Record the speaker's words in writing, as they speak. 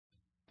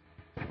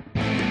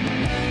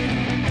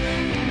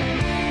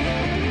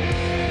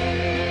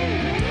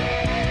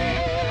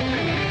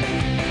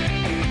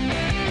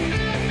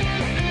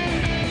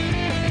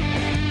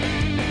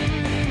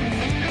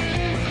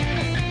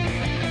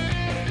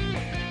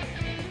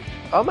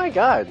Oh my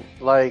god,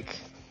 like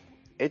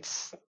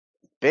it's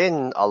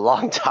been a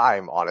long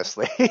time,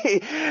 honestly,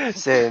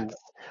 since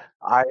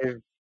I've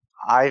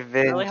I've It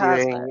been really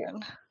has doing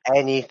been.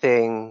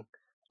 anything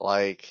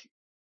like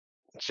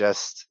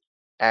just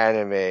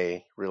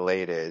anime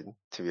related,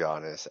 to be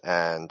honest,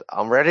 and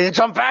I'm ready to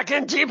jump back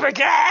in deep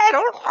again.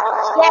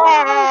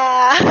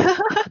 Yeah.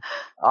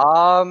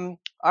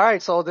 All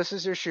right, so this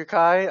is your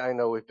Shukai. I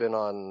know we've been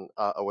on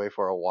away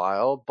for a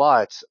while,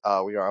 but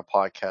we are a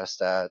podcast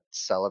that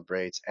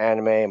celebrates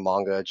anime,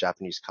 manga,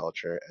 Japanese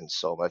culture, and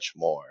so much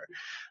more.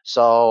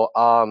 So,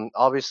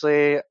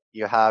 obviously,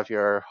 you have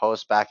your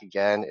host back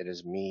again. It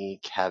is me,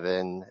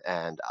 Kevin,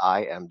 and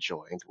I am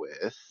joined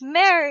with Yep.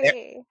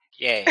 Mary.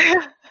 Yay.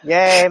 Yay,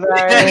 Yay,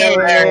 Mary.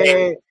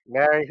 Mary!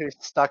 Mary, who's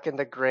stuck in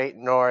the Great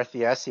North.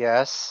 Yes,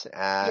 yes.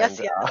 Yes, And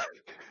yes.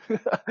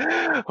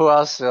 who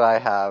else do I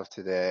have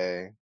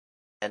today?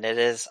 And it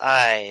is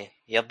I,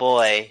 your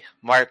boy,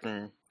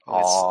 Martin, who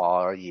is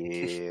Oh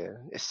yeah,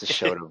 it's the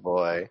Shota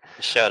boy.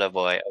 the Shota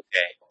boy.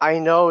 Okay. I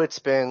know it's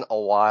been a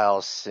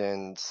while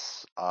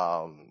since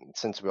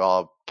we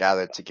all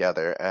gathered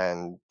together,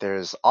 and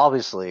there's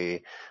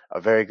obviously a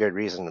very good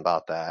reason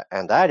about that,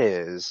 and that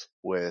is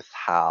with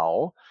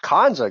how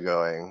cons are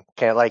going.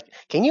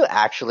 Can you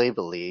actually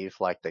believe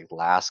like the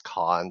last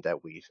con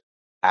that we've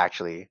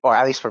actually, or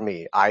at least for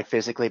me, I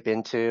physically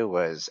been to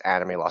was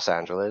Anime Los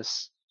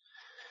Angeles,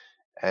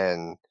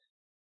 and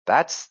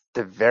that's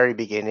the very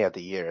beginning of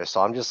the year. So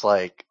I'm just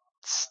like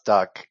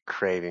stuck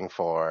craving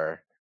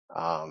for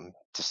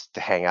just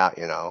to hang out,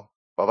 you know.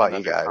 What about you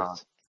Another con.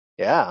 guys?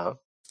 Yeah.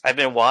 I've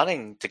been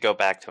wanting to go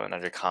back to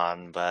another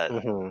con, but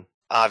Mhm.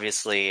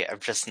 obviously I'm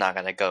just not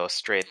gonna go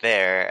straight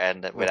there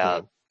and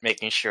without Mhm.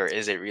 making sure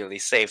is it really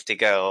safe to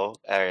go,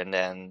 and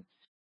then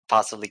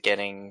possibly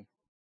getting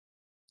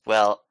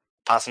well,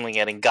 possibly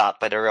getting got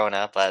by the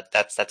Rona, but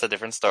that's a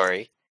different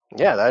story.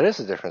 Yeah, that is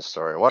a different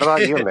story. What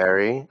about you,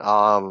 Mary?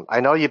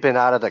 I know you've been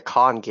out of the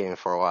con game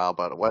for a while,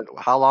 but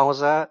how long was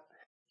that?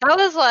 That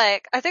was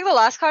like, I think the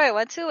last con I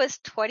went to was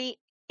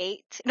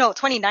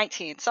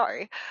 2019,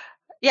 sorry.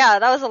 Yeah,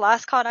 that was the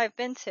last con I've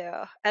been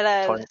to. And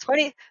then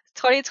 20.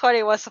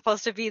 2020 was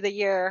supposed to be the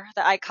year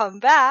that I come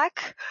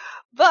back,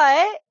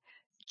 but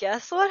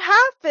guess what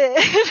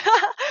happened?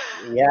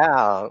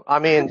 Yeah. I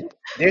mean,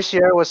 this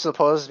year was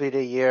supposed to be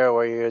the year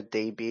where you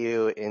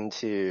debut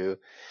into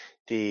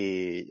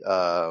the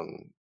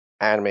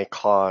Anime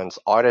Con's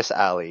Artist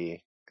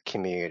Alley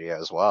community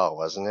as well,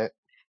 wasn't it?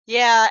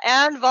 Yeah,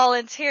 and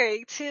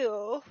volunteering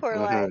too for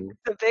like Hmm.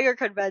 the bigger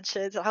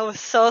conventions. I was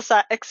so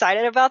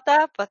excited about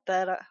that, but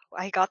then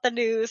I got the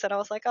news and I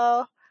was like,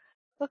 oh,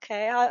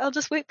 okay, I'll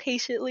just wait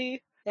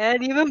patiently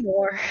and even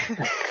more.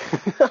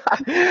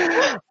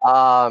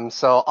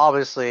 So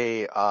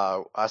obviously,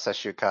 us as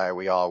Shukai,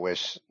 we all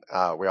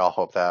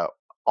hope that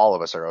all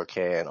of us are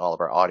okay and all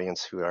of our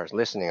audience who are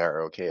listening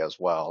are okay as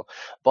well.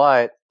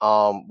 But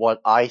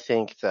what I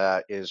think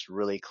that is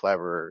really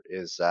clever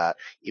is that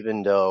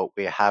even though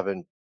we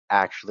haven't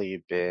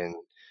actually been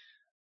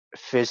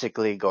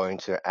physically going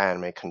to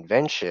anime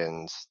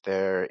conventions,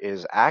 there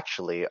is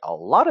actually a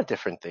lot of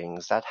different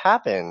things that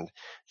happened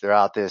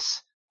throughout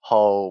this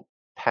whole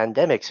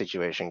pandemic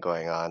situation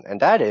going on. And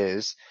that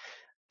is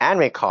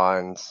anime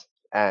cons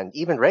and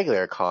even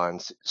regular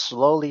cons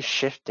slowly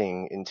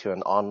shifting into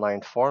an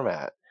online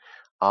format.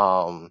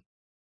 Um,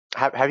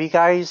 have you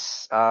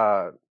guys,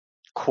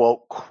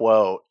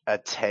 quote,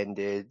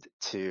 attended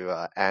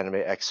to Anime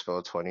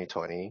Expo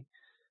 2020?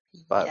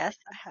 But Yes,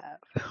 I have.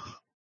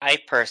 I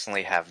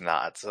personally have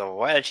not, so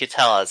why don't you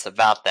tell us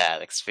about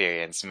that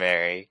experience,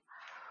 Mary?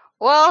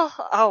 Well,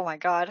 oh my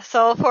god.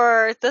 So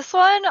for this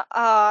one,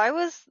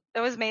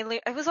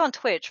 it was on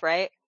Twitch,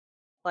 right?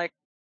 Like,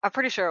 I'm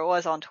pretty sure it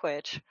was on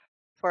Twitch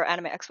for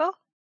Anime Expo.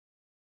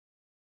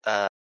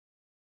 Uh,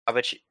 how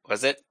about you?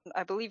 Was it?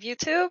 I believe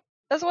YouTube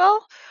as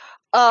well.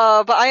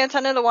 But I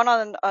attended the one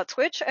on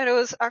Twitch, and it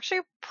was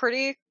actually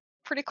pretty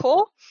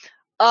cool.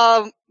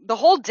 The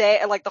whole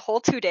day, like the whole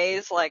 2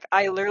 days, like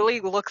I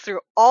literally looked through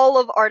all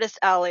of Artist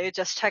Alley,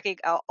 just checking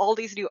out all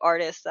these new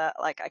artists that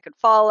like I could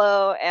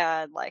follow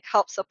and like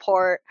help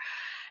support.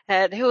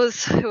 And it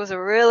was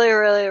a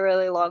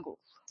really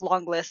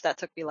long list that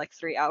took me like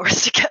 3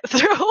 hours to get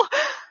through.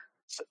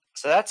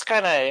 So that's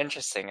kind of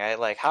interesting. I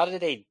like how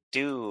did they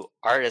do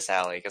Artist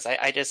Alley? Because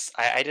I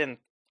didn't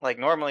like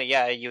normally.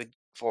 Yeah, you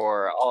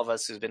for all of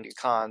us who've been to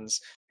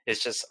cons,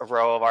 it's just a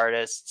row of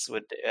artists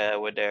with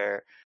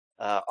their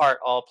art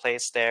all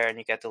placed there, and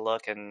you get to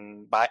look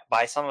and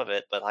buy some of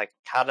it. But like,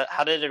 how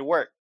did it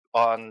work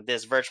on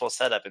this virtual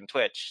setup in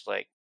Twitch?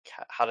 Like,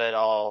 how did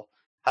all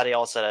how they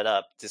all set it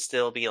up to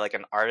still be like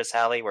an Artist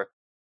Alley where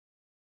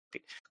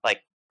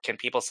like can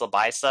people still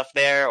buy stuff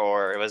there,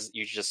 or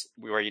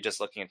were you just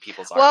looking at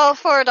people's art? Well,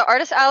 for the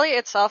Artist Alley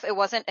itself, it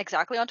wasn't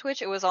exactly on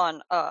Twitch. It was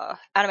on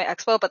Anime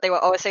Expo, but they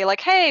would always say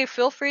like, "Hey,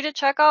 feel free to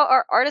check out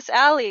our Artist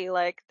Alley.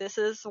 Like, this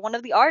is one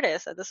of the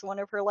artists, and this is one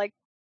of her like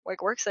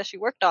works that she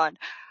worked on."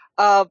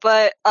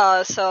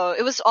 So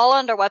it was all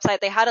on their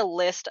website. They had a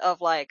list of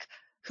like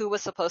who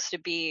was supposed to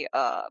be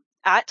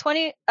at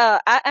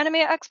Anime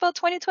Expo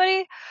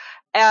 2020,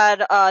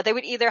 and they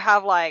would either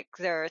have like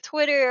their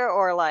Twitter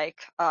or like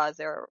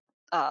their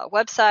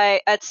website,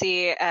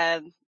 Etsy,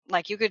 and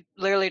like you could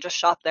literally just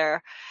shop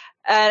there.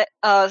 And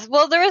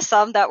well, there were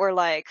some that were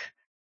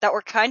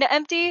kind of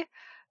empty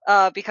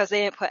because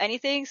they didn't put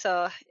anything,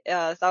 so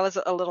that was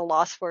a little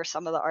loss for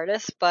some of the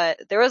artists.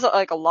 But there was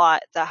like a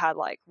lot that had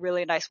like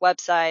really nice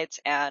websites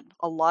and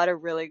a lot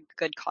of really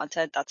good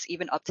content that's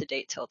even up to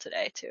date till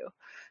today too.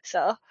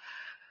 So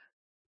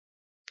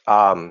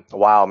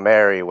While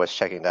Mary was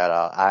checking that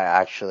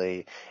out,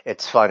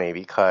 it's funny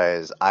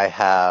because I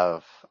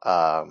have,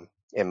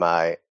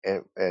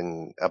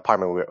 in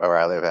apartment where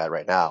I live at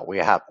right now, we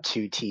have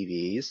two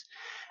TVs.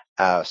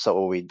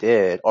 So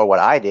what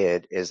I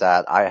did is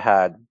that I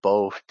had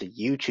both the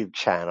YouTube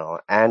channel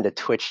and the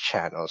Twitch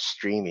channel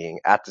streaming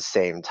at the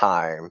same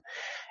time.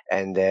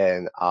 And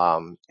then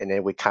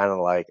we kind of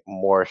like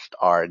morphed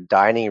our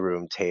dining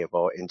room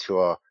table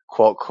into a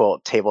quote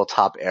quote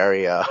tabletop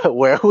area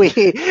where we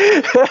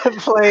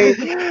played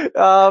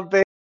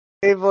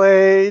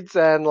Beyblades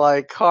and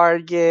like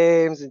card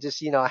games and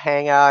just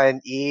hang out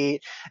and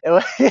eat.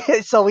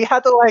 So we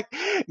had to like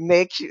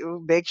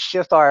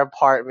makeshift our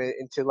apartment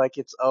into like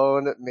its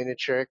own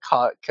miniature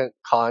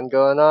con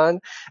going on,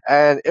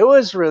 and it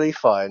was really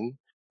fun.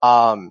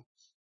 Um,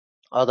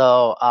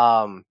 although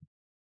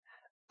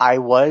I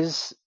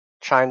was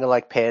trying to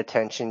like pay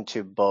attention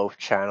to both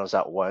channels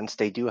at once.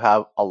 They do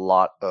have a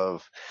lot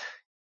of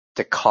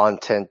the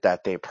content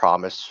that they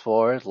promised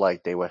for.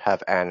 Like they would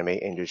have anime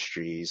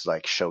industries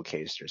like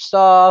showcase their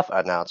stuff,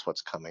 announce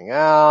what's coming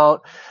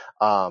out,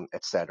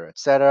 et cetera, et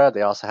cetera.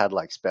 They also had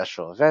like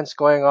special events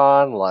going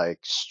on, like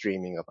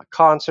streaming of a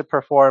concert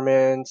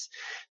performance,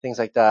 things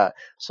like that.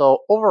 So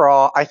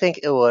overall, I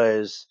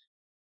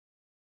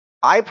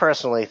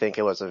personally think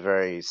it was a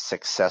very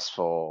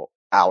successful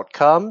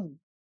outcome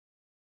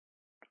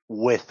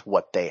with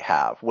what they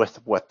have,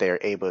 with what they're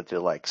able to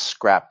like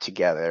scrap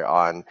together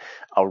on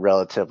a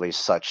relatively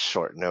such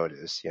short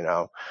notice.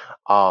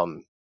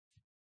 Um,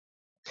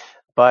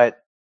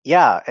 but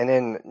yeah, and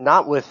then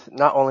not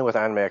only with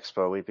Anime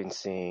Expo, we've been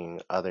seeing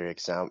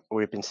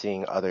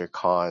other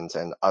cons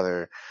and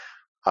other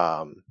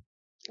um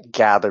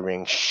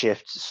gatherings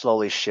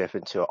slowly shift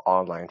into an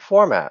online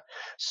format.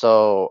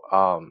 So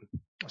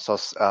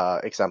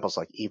examples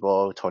like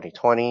Evo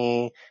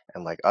 2020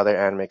 and like other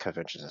anime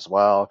conventions as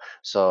well.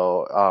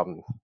 So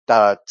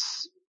that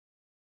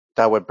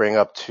would bring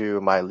up to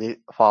my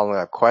following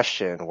up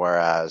question.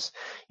 Whereas,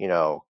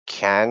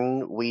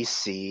 can we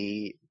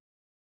see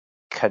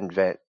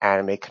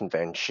anime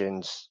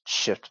conventions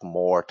shift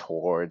more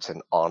towards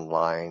an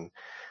online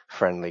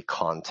friendly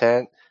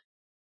content?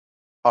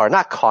 Or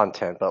not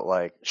content, but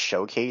like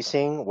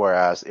showcasing,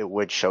 whereas it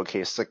would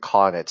showcase the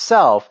con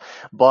itself.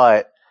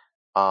 But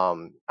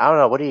I don't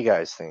know. What do you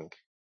guys think?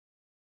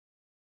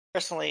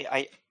 Personally,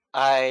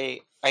 I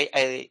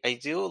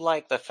do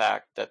like the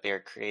fact that they're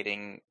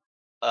creating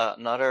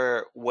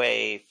another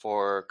way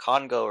for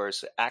con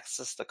goers to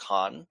access the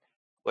con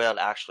without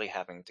actually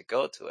having to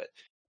go to it.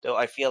 Though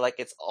I feel like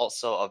it's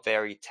also a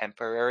very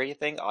temporary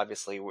thing.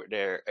 Obviously, we're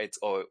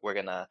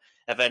gonna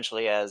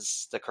eventually,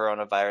 as the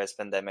coronavirus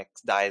pandemic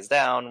dies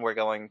down,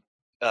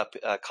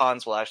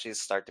 cons will actually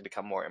start to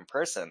become more in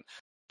person.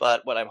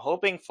 But what I'm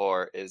hoping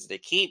for is they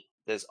keep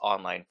this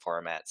online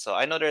format. So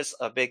I know there's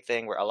a big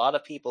thing where a lot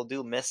of people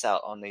do miss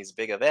out on these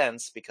big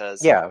events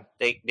because Yeah.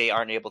 they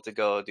aren't able to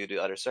go due to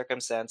other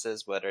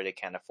circumstances, whether they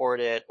can't afford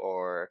it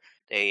or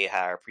they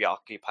are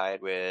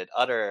preoccupied with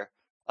other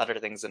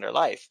things in their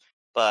life.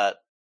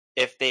 But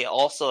if they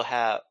also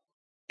have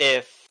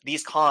if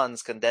these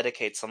cons can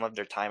dedicate some of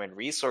their time and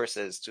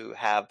resources to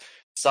have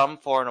some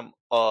form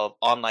of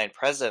online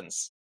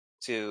presence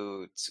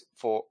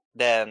for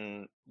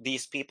then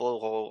these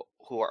people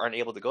who aren't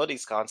able to go to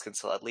these cons can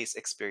still at least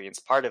experience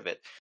part of it.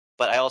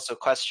 But I also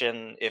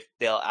question if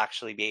they'll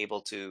actually be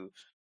able to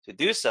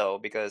do so,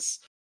 because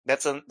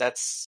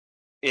that's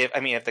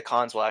if the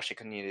cons will actually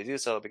continue to do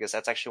so, because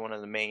that's actually one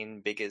of the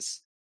main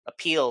biggest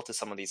appeal to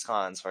some of these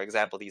cons. For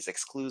example, these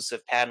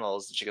exclusive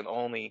panels that you can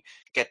only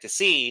get to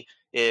see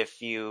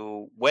if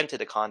you went to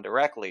the con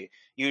directly.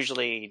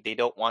 Usually they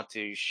don't want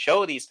to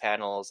show these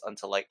panels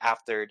until like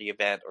after the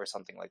event or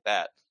something like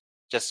that,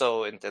 just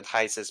so it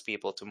entices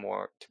people to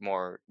more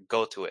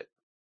go to it.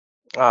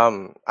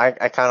 I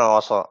kind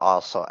of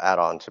also add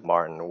on to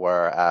Martin,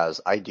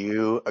 whereas I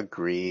do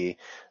agree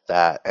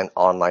that an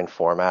online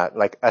format,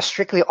 like a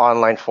strictly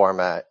online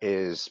format,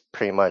 is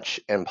pretty much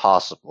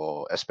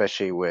impossible,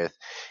 especially with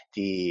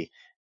the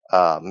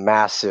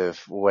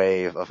massive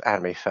wave of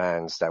anime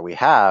fans that we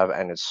have,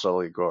 and it's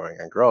slowly growing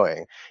and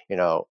growing.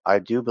 I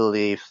do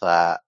believe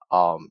that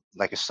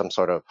like some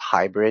sort of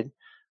hybrid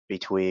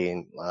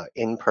between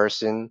in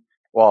person.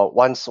 Well,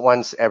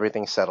 once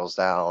everything settles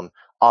down,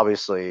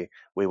 obviously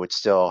we would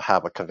still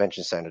have a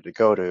convention center to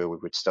go to. We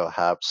would still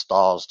have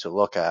stalls to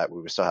look at.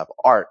 We would still have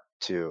art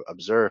to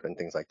observe and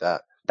things like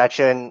that. that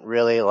shouldn't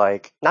really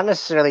like not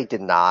necessarily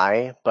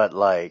deny, but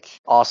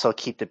like also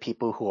keep the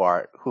people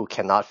who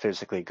cannot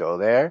physically go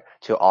there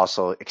to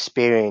also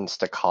experience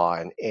the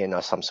con in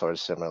some sort of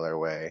similar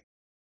way.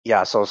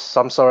 Yeah, so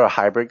some sort of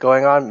hybrid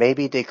going on.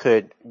 Maybe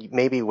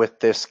with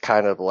this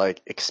kind of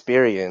like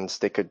experience,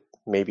 they could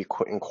maybe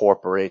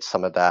incorporate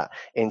some of that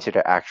into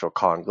the actual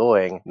con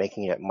going,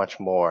 making it much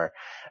more.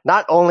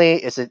 Not only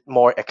is it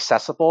more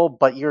accessible,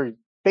 but you're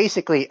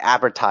basically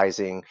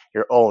advertising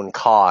your own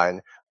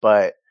con,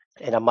 but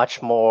in a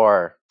much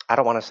more, I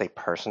don't want to say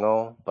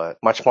personal, but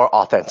much more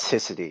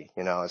authenticity.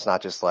 It's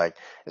not just like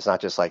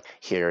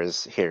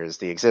here's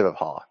the exhibit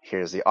hall,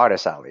 here's the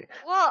artist alley.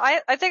 Well,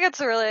 I think it's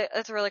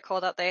really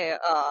cool that they're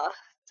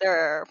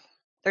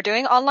they're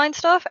doing online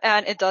stuff,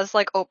 and it does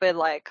like open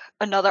like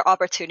another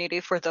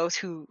opportunity for those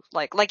who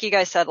like you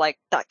guys said, like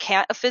that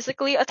can't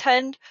physically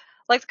attend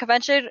like the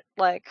convention,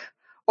 like,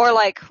 or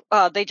like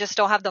they just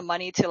don't have the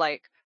money to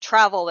like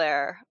travel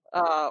there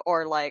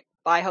or like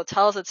buy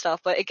hotels and stuff,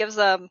 but it gives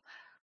them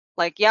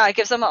like, yeah, it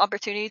gives them an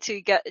opportunity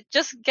to get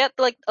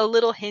like a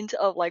little hint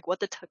of like what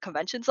the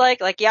convention's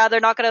like. Yeah, they're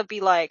not going to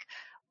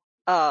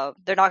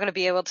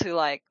be able to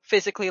like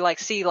physically like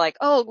see like,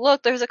 oh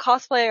look, there's a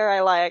cosplayer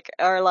I like,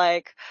 or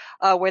like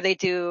where they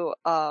do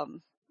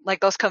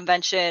like those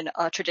convention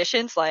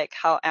traditions, like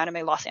how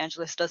Anime Los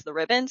Angeles does the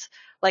ribbons.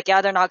 Like,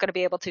 yeah, they're not going to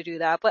be able to do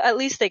that, but at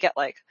least they get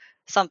like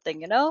something,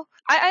 you know.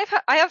 I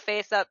have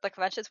faith that the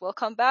conventions will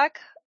come back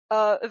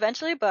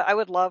eventually, but I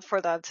would love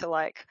for them to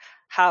like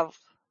have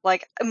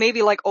like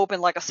maybe like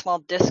open like a small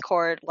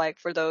Discord like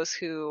for those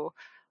who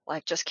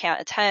like just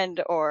can't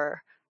attend,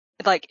 or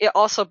like it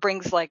also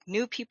brings like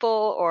new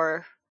people,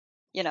 or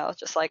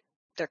just like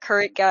their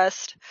current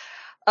guest.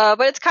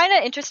 But it's kind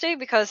of interesting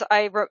because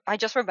I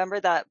just remember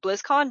that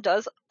BlizzCon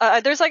does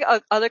there's like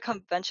other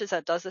conventions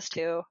that does this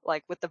too,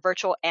 like with the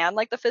virtual and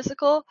like the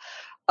physical.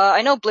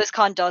 I know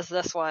BlizzCon does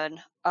this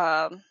one,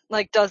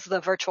 like does the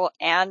virtual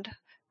and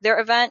their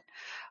event,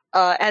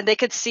 and they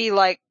could see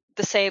like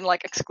the same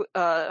like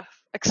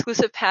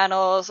exclusive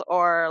panels,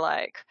 or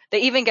like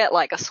they even get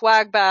like a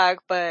swag bag,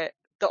 but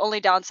the only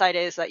downside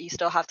is that you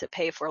still have to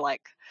pay for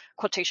like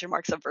quotation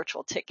marks a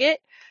virtual ticket.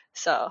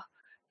 So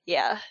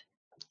yeah.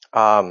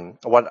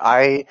 What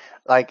I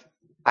like,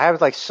 I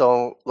have like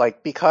so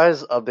like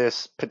because of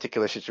this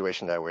particular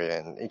situation that we're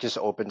in, it just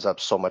opens up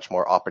so much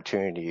more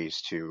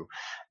opportunities to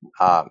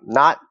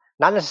not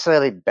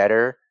necessarily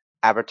better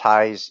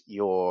advertise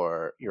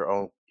your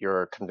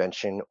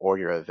convention or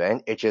your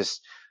event. It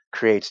just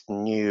creates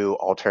new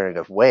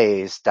alternative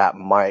ways that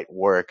might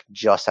work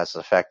just as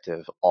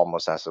effective,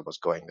 almost as it was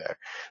going there.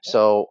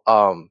 So,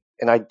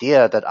 an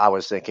idea that I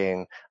was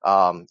thinking,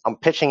 I'm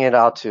pitching it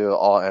out to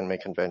all anime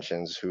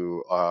conventions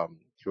who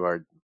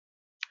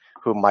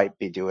might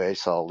be doing,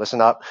 so listen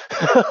up.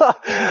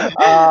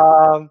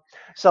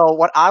 So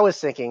what I was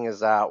thinking is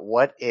that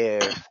what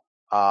if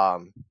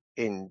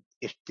in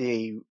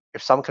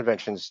if some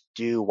conventions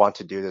do want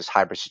to do this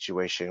hybrid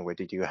situation where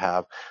they do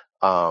have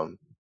um,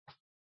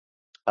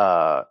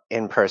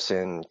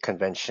 in-person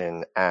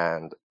convention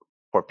and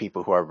for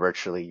people who are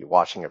virtually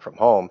watching it from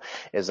home,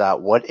 is that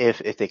what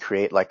if they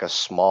create like a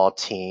small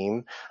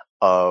team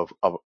of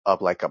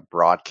like a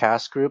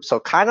broadcast group, so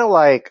kind of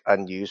like a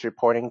news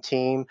reporting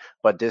team,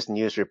 but this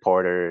news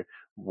reporter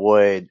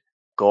would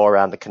go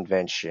around the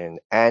convention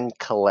and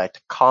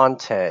collect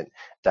content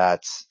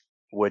that's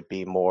would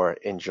be more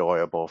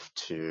enjoyable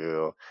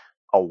to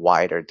a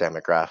wider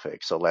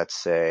demographic. So let's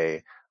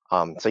say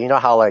so you know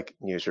how like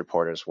news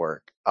reporters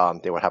work.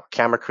 They would have a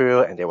camera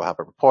crew and they would have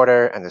a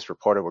reporter, and this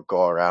reporter would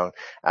go around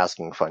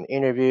asking fun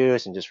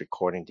interviews and just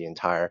recording the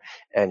entire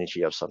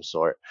energy of some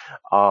sort.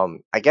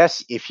 I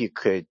guess if you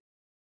could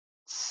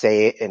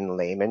say it in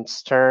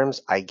layman's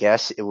terms, I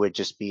guess it would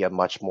just be a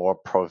much more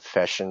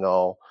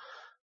professional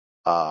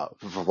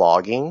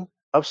vlogging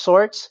of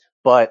sorts.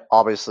 But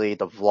obviously,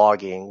 the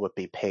vlogging would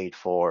be paid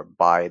for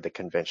by the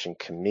convention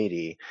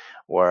committee,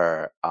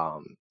 where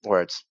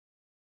it's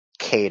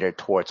cater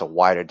towards a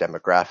wider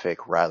demographic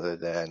rather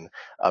than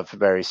a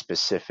very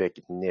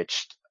specific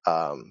niched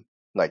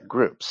like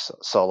groups.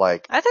 So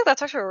like I think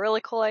that's actually a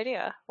really cool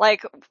idea.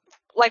 Like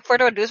for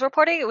the news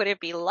reporting, would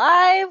it be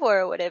live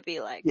or would it be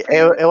like yeah,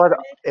 it would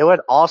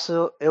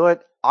pre-recorded? it would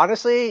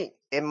honestly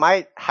it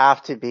might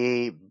have to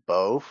be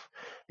both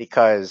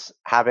because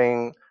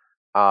having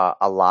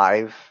a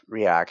live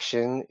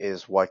reaction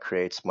is what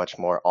creates much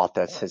more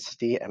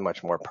authenticity and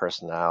much more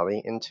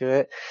personality into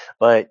it.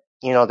 But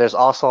there's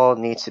also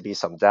needs to be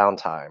some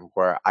downtime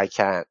where I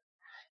can't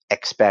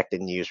expect a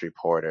news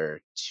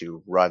reporter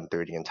to run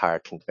through the entire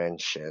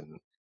convention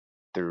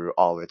through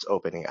all its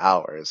opening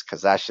hours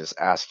because that's just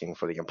asking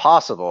for the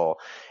impossible,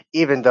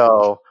 even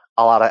though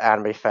a lot of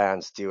anime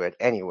fans do it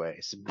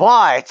anyways.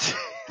 But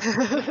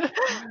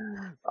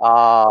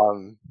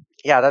um,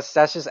 yeah, that's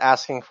just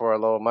asking for a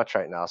little much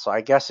right now. So I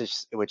guess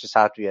it would just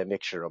have to be a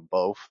mixture of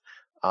both.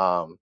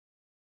 Um,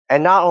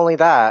 and not only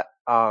that,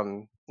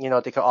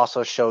 they could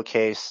also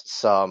showcase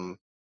some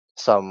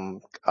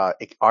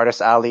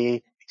artist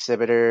alley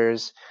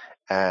exhibitors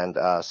and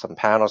some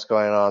panels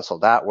going on, so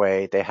that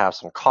way they have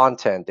some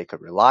content they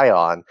could rely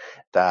on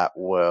that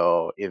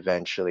will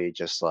eventually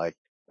just like,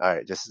 all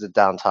right, this is the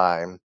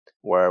downtime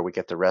where we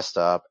get to rest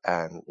up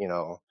and,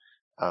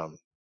 um,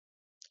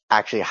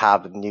 actually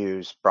have the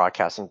news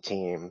broadcasting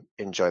team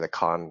enjoy the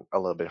con a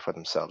little bit for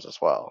themselves as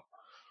well.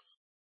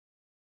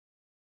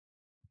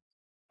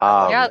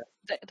 Yeah,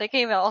 they can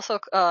even also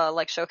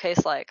like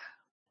showcase like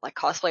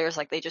cosplayers,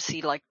 like they just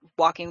see like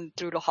walking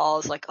through the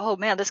halls, like, oh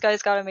man, this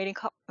guy's got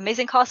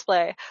amazing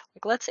cosplay,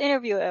 like let's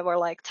interview him or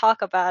like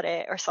talk about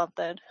it or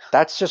something.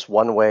 That's just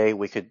one way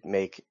we could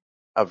make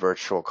a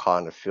virtual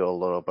con feel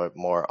a little bit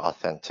more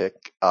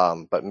authentic.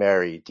 But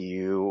Mary, do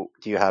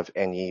you have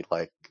any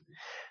like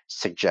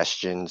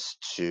suggestions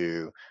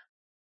to,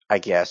 I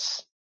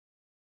guess,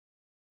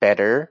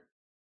 better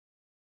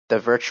the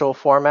virtual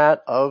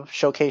format of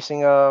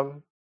showcasing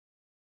an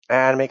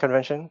anime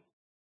convention?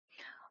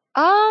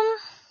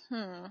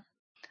 Hmm.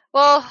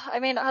 Well, I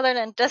mean, other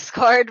than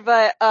Discord,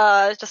 but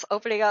just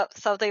opening up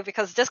something,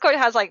 because Discord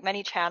has like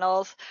many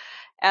channels,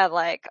 and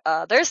like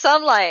there's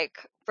some like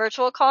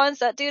virtual cons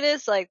that do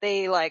this, like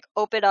they like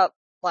open up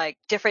like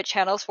different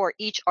channels for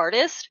each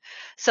artist,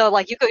 so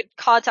like you could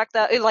contact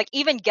them, like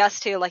even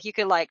guests too, like you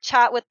could like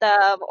chat with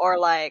them, or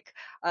like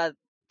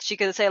she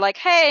could say like,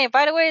 hey,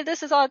 by the way,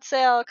 this is on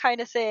sale,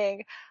 kind of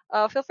thing,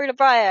 feel free to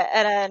buy it,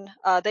 and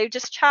then they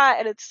just chat,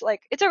 and it's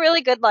like it's a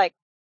really good like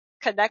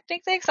connecting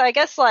thing. So I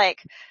guess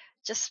like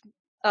just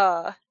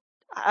uh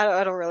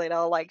I don't really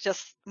know, like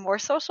just more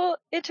social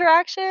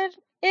interaction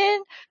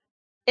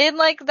in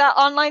like that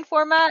online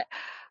format.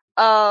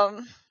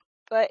 Um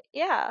but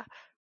yeah.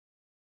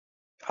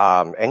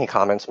 Any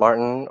comments,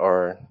 Martin,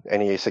 or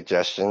any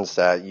suggestions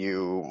that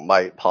you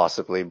might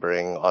possibly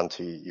bring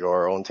onto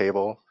your own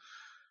table?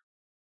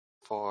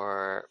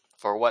 For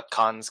what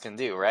cons can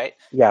do, right?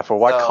 Yeah, for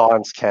what So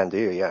cons can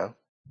do, yeah.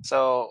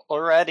 so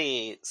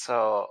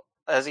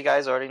as you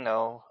guys already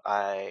know,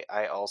 I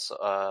also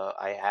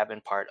I have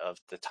been part of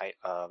the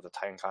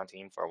TitanCon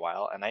team for a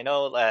while, and I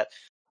know that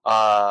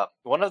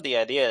one of the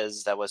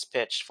ideas that was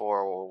pitched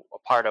for a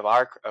part of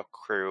our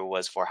crew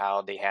was for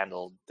how they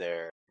handled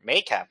their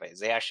maid cafes.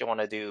 They actually want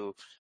to do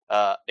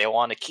they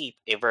want to keep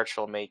a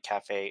virtual maid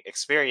cafe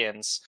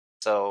experience.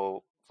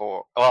 So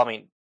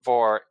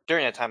for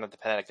during the time of the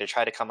pandemic, they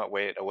tried to come up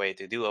with a way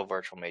to do a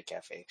virtual maid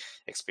cafe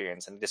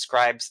experience, and it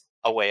describes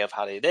a way of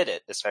how they did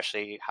it,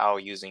 especially how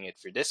using it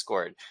for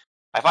Discord.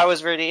 I thought it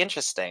was really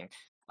interesting.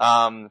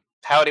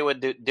 How they would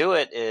do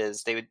it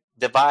is they would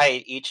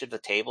divide each of the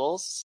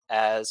tables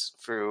as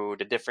through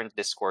the different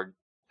Discord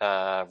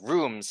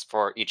rooms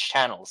for each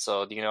channel.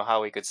 So do you know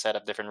how we could set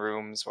up different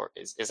rooms, or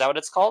is that what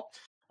it's called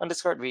on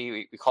Discord?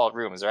 We call it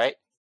rooms, right?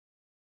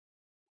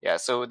 Yeah,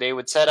 so they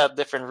would set up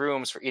different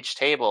rooms for each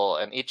table,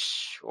 and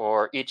each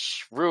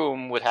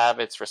room would have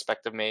its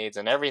respective maids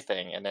and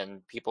everything. And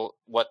then people,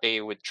 what they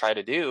would try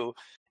to do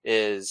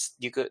is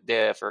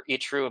for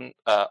each room,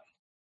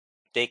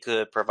 they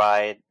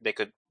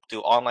could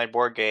do online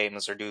board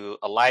games or do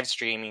a live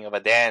streaming of a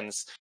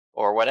dance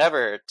or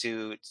whatever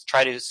to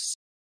try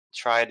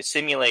to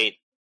simulate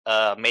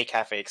a maid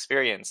cafe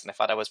experience. And I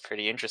thought that was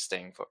pretty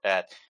interesting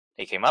that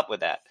they came up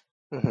with that.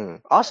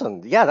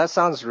 Awesome. Yeah, that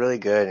sounds really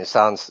good. It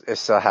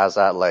still has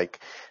that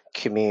like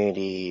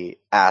community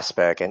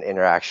aspect and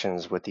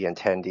interactions with the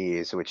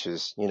attendees, which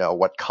is,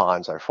 what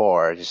cons are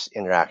for, just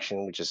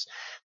interaction with just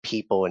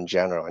people in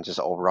general and just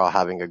overall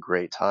having a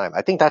great time.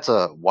 I think that's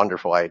a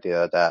wonderful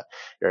idea that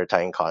your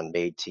TitanCon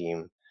made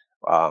team,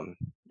 um,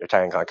 your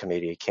TitanCon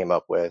committee came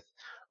up with.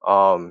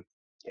 Um,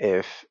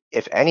 if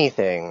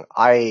anything,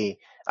 I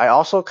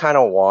also kind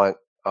of want,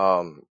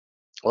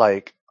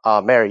 like,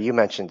 Mary, you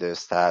mentioned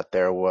this, that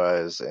there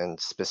was a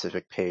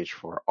specific page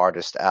for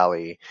Artist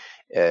Alley,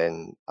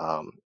 and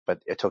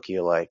but it took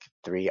you like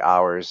 3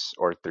 hours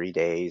or 3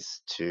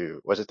 days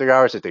was it 3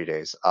 hours or 3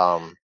 days?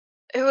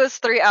 It was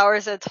 3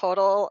 hours in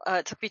total.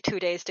 It took me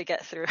 2 days to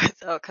get through it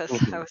though, because I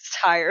Mhm. was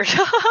tired.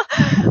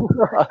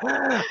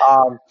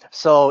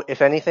 So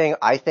if anything,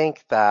 I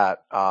think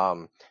that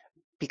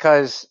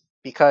because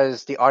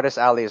the artist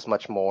alley is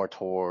much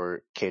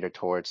more catered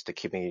towards the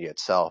community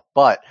itself,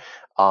 but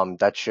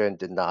that shouldn't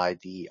deny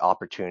the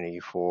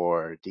opportunity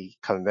for the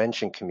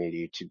convention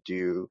committee to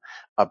do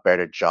a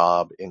better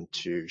job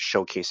into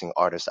showcasing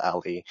artist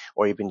alley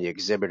or even the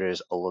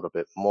exhibitors a little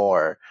bit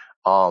more.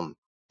 Um,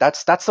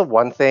 that's the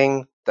one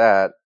thing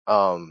that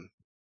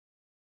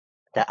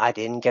I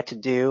didn't get to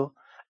do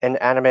in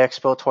Anime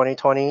Expo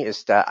 2020,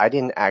 is that I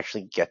didn't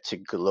actually get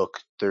to look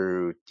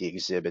through the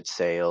exhibit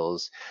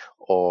sales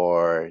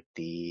or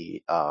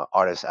the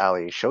Artist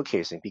Alley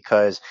showcasing,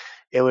 because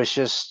it was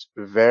just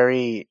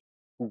very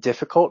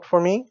difficult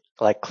for me.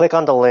 Like, click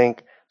on the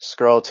link,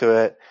 scroll to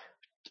it,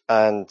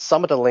 and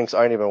some of the links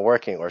aren't even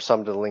working, or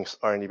some of the links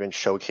aren't even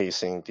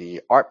showcasing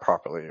the art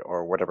properly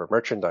or whatever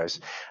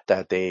merchandise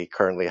that they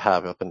currently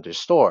have up in their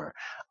store.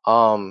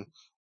 Um,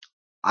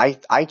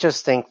 I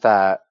just think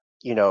that,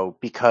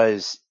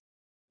 because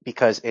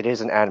it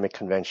is an anime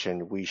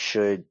convention, we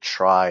should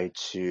try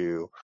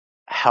to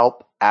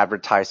help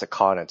advertise the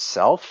con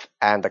itself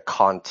and the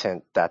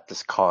content that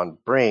this con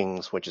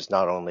brings, which is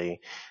not only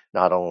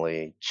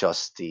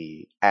just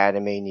the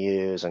anime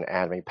news and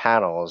anime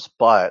panels,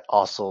 but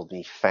also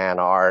the fan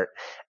art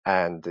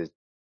and the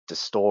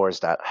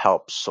stores that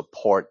help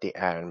support the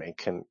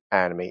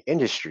anime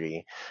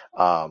industry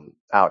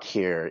out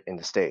here in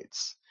the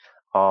States.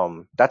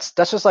 That's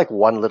just like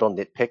one little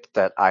nitpick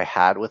that I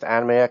had with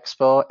Anime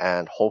Expo,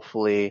 and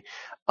hopefully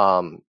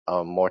a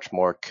much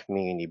more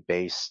community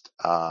based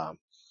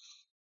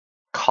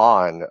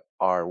con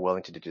are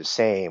willing to do the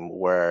same,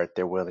 where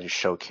they're willing to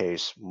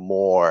showcase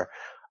more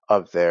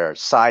of their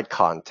side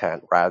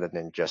content rather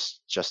than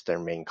just their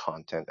main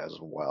content as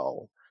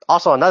well.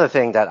 Also, another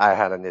thing that I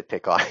had a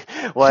nitpick on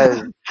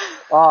was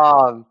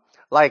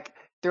like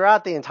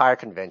throughout the entire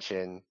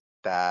convention,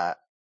 that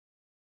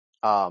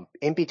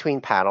in between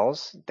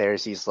panels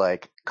there's these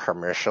like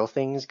commercial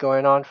things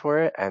going on for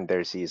it, and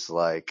there's these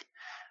like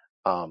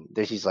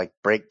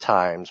break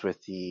times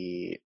with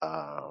the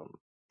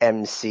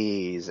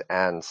MCs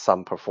and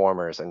some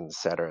performers, and et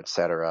cetera, et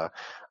cetera.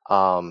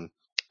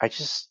 I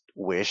just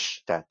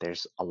wish that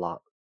there's a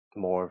lot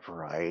more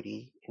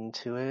variety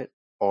into it,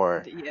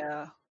 or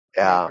Yeah, I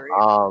yeah. agree.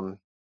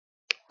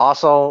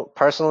 Also,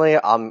 personally,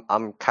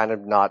 I'm kind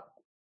of not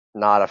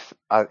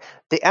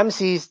the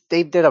MCs.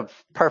 They did a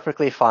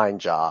perfectly fine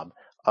job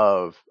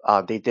of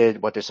they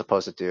did what they're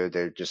supposed to do.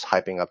 They're just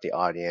hyping up the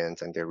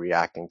audience and they're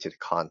reacting to the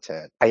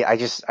content. I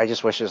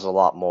just wish there's a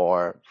lot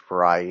more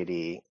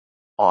variety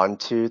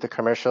onto the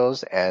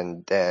commercials,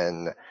 and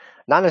then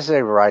not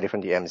necessarily variety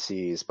from the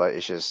MCs, but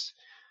it's just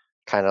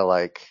kind of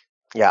like,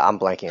 yeah, I'm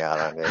blanking out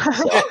on it.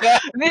 So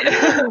me,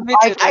 me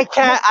too.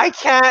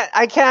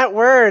 I can't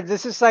word.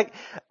 This is like,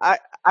 I,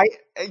 I,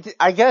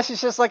 I guess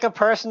it's just like a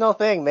personal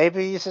thing.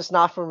 Maybe it's just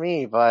not for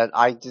me, but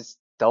I just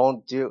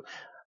don't do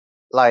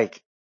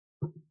like,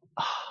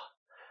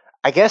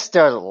 I guess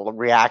their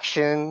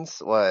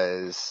reactions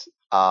was,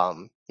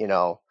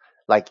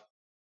 like,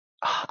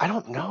 I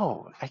don't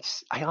know.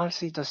 I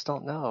honestly just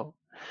don't know.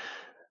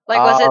 Like,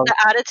 was it the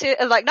attitude?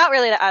 Like, not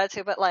really the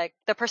attitude, but like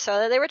the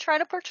persona they were trying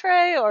to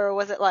portray, or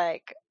was it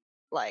like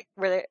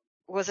really?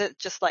 Was it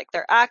just like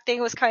their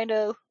acting was kind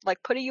of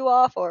like putting you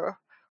off, or?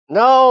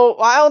 No,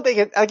 I don't think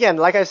it. Again,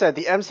 like I said,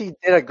 the MC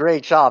did a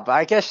great job. But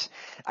I guess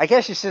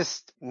it's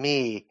just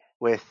me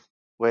with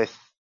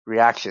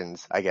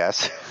reactions. I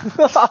guess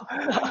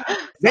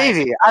Nice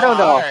maybe, I don't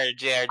know. bar,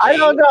 I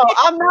don't JRG. know.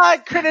 I'm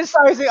not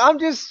criticizing. I'm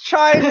just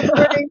trying to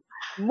bring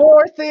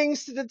more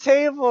things to the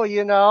table,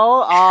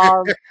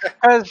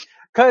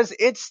 because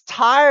it's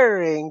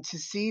tiring to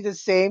see the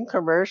same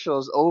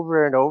commercials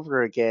over and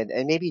over again,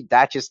 and maybe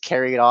that just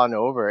carried on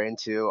over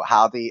into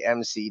how the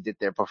MC did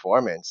their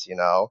performance.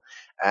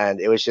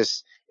 And it was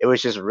just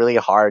really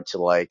hard to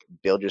like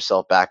build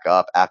yourself back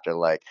up after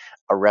like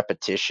a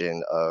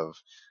repetition of,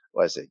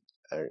 what is it?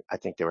 I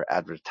think they were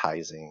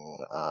advertising.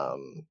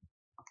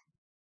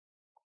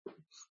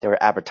 They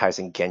were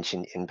advertising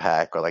Genshin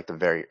Impact, or like the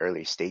very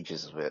early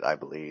stages of it, I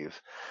believe,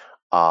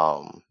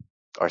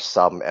 or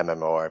some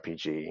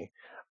MMORPG.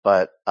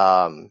 But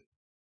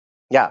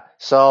yeah,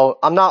 so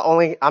I'm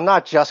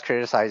not just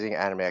criticizing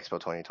Anime Expo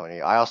 2020.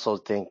 I also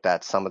think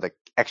that some of the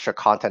extra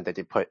content that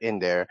they put in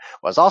there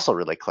was also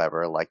really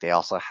clever. Like they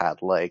also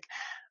had like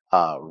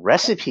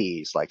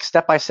recipes, like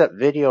step-by-step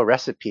video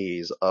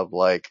recipes of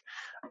like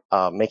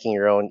making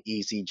your own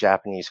easy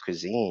Japanese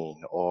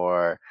cuisine,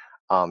 or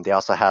they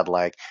also had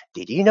like,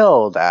 did you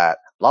know that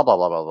blah blah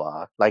blah blah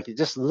blah, like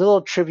just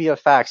little trivia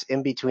facts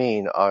in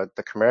between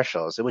the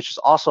commercials, which is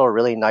also a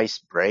really nice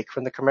break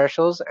from the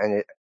commercials,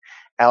 and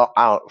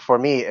for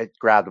me it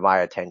grabbed my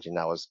attention.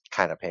 I was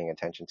kind of paying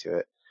attention to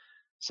it,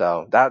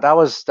 so that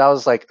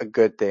was like a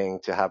good thing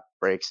to have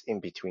breaks in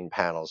between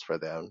panels for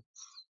them.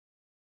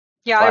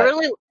 Yeah,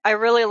 But I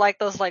really like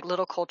those like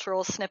little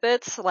cultural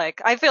snippets.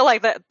 Like, I feel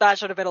like that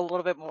should have been a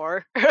little bit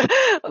more,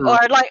 mm,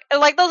 or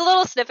like those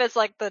little snippets,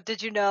 like the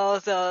did you know,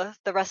 the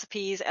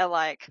recipes, and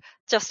like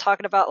just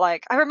talking about,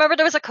 like, I remember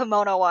there was a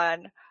kimono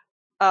one.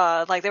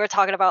 Like they were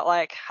talking about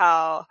like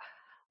how,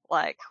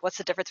 like, what's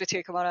the difference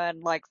between kimono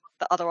and like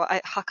the other one,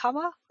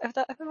 hakama, if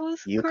it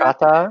was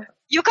correct. yukata.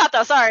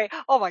 Yukata, sorry.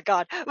 Oh my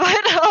god.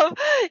 But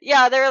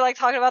yeah, they were like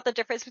talking about the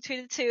difference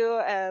between the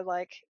two, and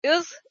like it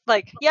was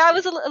like, yeah, it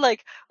was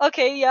like,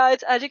 okay, yeah,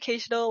 it's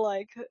educational,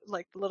 like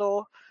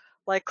little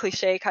like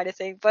cliche kind of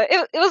thing, but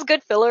it was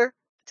good filler,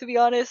 to be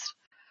honest.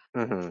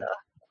 Mm-hmm. So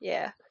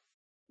yeah.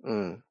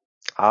 Mm.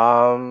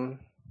 um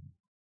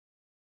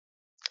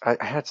I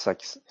had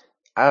like,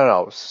 I don't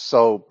know.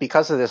 So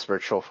because of this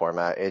virtual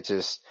format,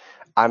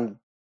 I'm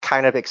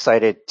kind of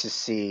excited to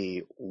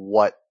see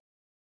what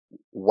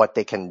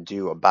they can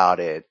do about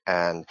it.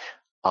 And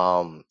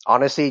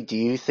honestly, do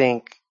you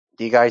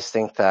guys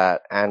think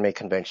that anime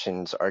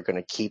conventions are going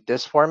to keep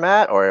this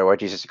format, or are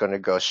they just going to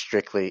go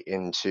strictly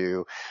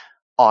into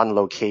on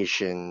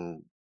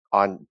location,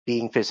 on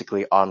being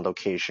physically on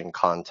location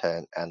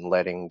content, and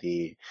letting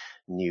the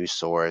news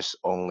source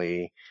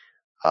only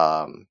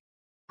um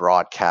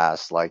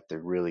broadcast like the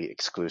really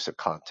exclusive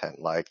content?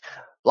 Like,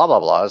 blah blah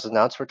blah is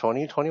announced for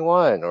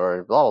 2021,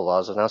 or blah blah blah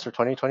is announced for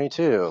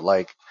 2022.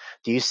 Like,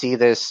 do you see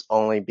this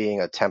only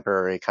being a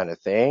temporary kind of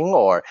thing,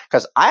 or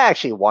because I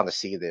actually want to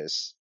see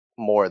this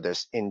more of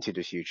this into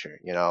the future,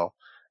 you know?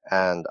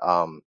 And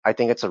I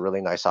think it's a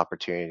really nice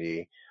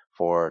opportunity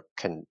for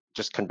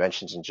just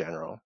conventions in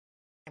general.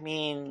 I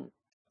mean,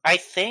 I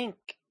think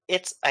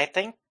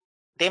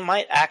they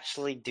might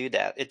actually do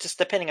that. It's just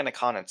depending on the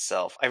con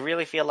itself. I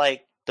really feel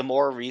like the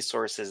more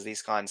resources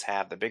these cons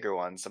have, the bigger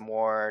ones, the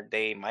more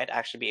they might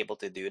actually be able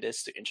to do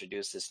this to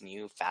introduce this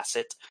new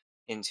facet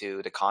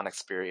into the con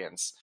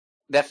experience.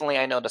 Definitely,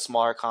 I know the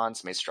smaller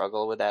cons may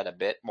struggle with that a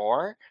bit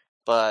more,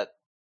 but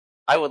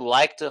I would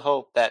like to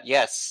hope that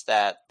yes,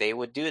 that they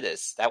would do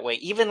this. That way,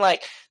 even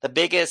like the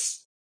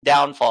biggest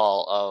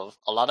downfall of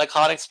a lot of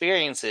con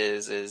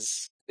experiences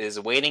is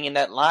waiting in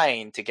that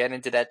line to get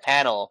into that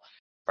panel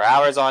for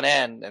hours on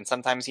end, and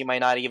sometimes you might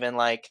not even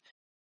like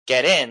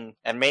get in,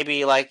 and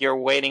maybe like you're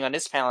waiting on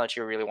this panel that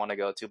you really want to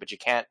go to, but you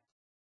can't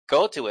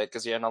go to it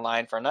because you're in a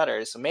line for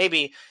another. So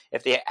maybe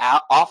if they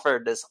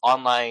offered this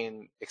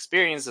online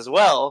experience as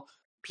well,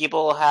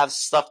 people have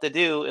stuff to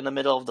do in the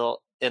middle of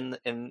in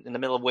the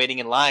middle of waiting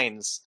in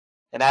lines,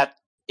 and that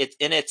it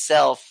in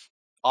itself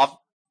off,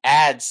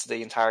 adds to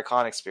the entire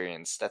con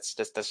experience. That's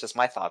just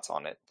my thoughts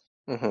on it.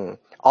 Hmm.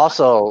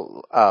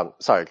 Also,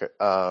 sorry,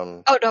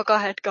 Oh no, go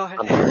ahead, go ahead.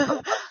 I'm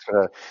just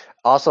gonna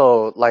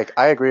also, like,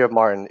 I agree with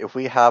Martin. If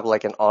we have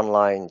like an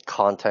online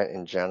content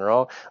in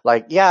general,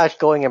 like, yeah,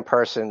 going in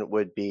person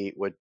would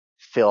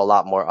feel a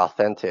lot more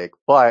authentic,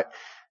 but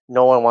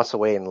no one wants to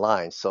wait in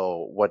line.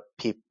 So what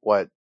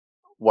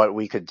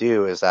we could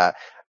do is that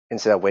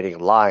instead of waiting in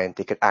line,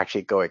 they could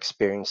actually go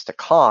experience the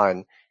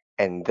con,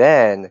 and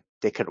then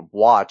they could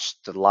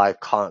watch the live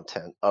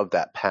content of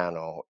that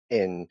panel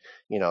in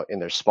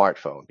their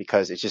smartphone,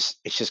 because it just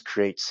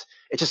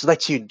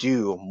lets you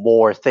do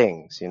more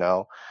things, you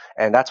know?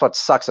 And that's what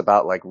sucks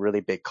about like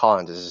really big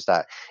cons is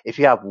that if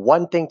you have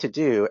one thing to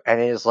do and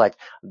it is like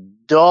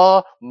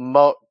the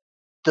mo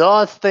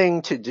the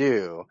thing to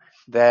do,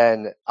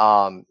 then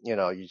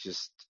you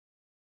just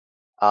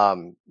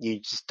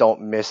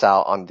don't miss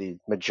out on the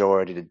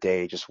majority of the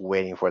day just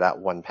waiting for that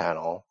one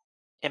panel.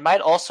 It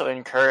might also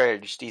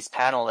encourage these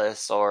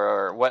panelists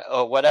or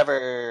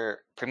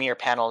whatever premiere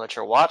panel that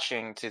you're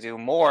watching to do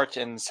more to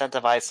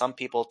incentivize some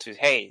people to,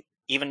 hey,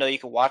 even though you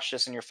can watch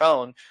this on your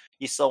phone,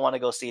 you still want to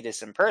go see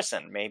this in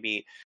person.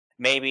 Maybe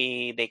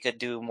they could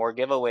do more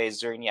giveaways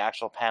during the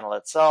actual panel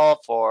itself,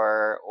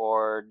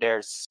 or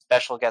there's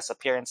special guest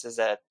appearances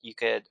that you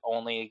could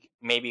only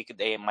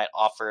they might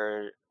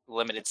offer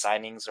limited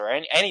signings or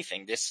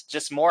anything. This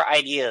just more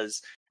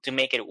ideas to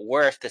make it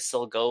worth to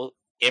still go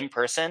in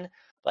person.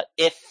 But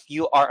if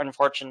you are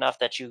unfortunate enough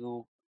that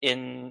you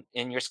in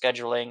your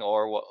scheduling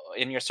or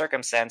in your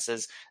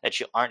circumstances that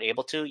you aren't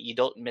able to, you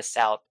don't miss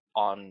out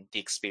on the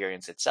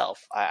experience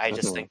itself. I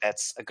just Hmm. think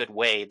that's a good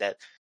way that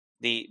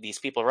these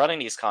people running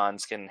these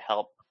cons can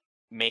help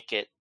make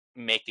it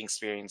make the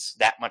experience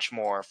that much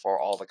more for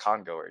all the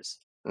con goers.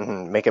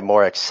 Hmm. Make it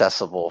more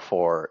accessible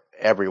for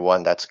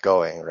everyone that's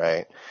going,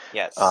 right?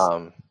 Yes.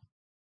 Um,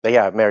 but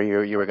yeah, Mary,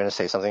 you were gonna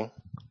say something?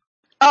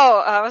 Oh,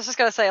 I was just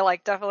gonna say,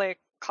 like, definitely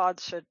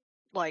CODs should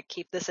like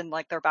keep this in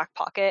like their back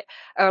pocket,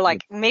 or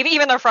like maybe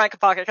even their front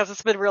pocket, because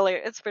it's been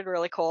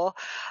really cool.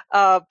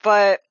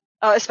 But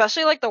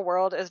especially like the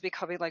world is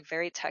becoming like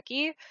very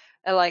techy,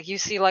 and like you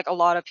see like a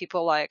lot of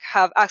people like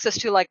have access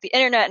to like the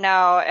internet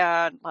now,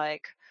 and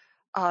like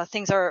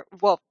things are,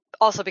 well,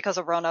 also because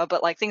of Rona,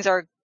 but like things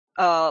are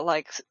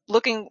like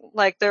looking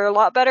like they're a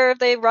lot better if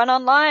they run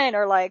online,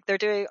 or like they're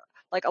doing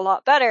like a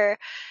lot better.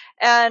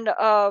 And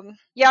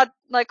yeah,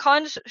 like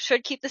cons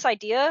should keep this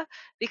idea,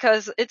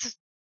 because it's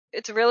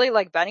really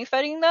like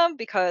benefiting them,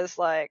 because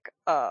like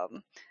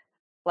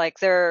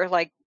they're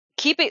like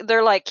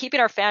keeping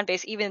our fan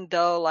base, even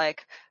though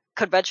like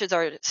conventions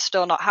are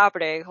still not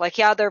happening. Like,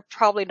 yeah, they're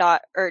probably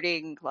not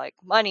earning like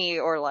money,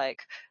 or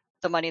like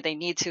the money they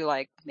need to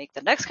like make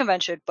the next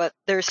convention, but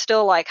they're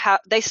still like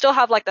they still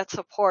have like that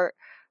support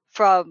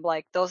from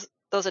like those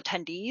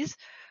attendees,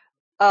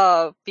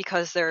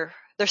 because they're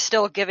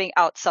still giving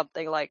out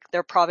something. Like,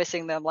 they're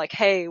promising them like,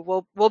 hey,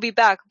 we'll be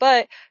back,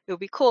 but it would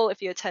be cool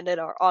if you attended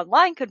our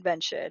online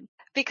convention.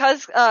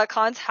 Because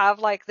cons have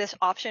like this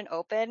option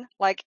open,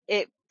 like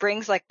it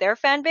brings like their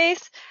fan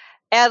base,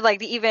 and like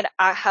they even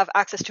have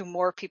access to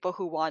more people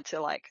who want to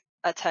like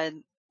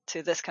attend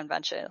to this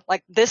convention.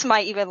 Like, this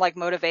might even like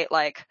motivate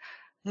like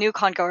new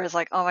con goers,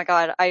 like, oh my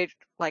god, I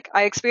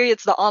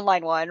experienced the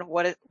online one,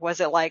 was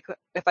it like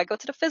if I go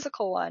to the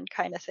physical one,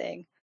 kind of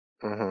thing.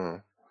 Hmm.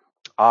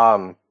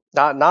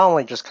 Not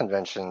only just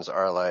conventions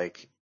are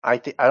like, I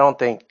don't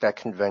think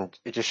that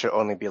it just should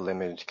only be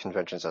limited to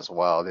conventions as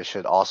well. They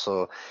should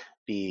also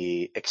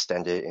be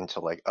extended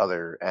into like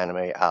other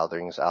anime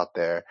outings out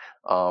there.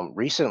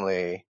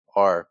 Recently,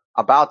 or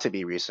about to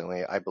be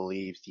recently, I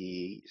believe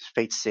the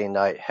Fate Stay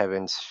Night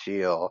Heaven's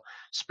Feel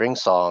Spring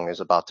Song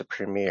is about to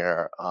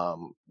premiere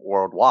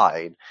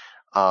worldwide.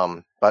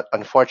 But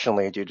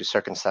unfortunately, due to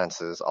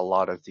circumstances, a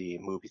lot of the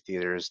movie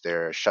theaters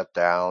there shut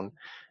down,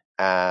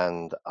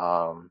 and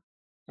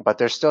but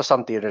there's still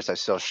some theaters that are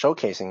still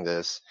showcasing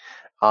this.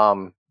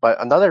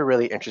 But another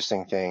really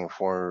interesting thing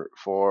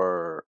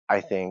for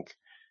I think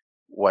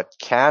what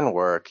can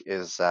work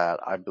is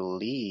that I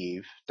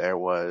believe there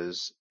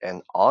was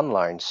an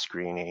online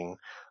screening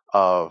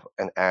of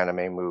an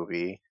anime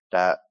movie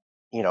that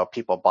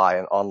people buy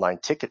an online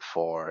ticket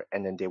for,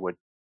 and then they would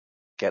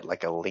get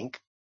like a link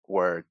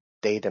where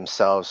they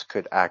themselves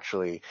could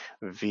actually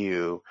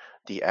view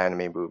the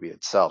anime movie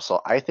itself.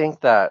 So I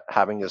think that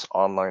having this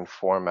online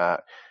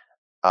format,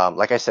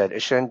 like I said,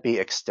 it shouldn't be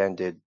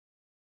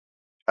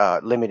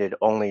limited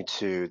only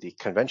to the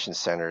convention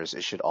centers.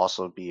 It should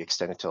also be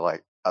extended to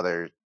like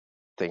other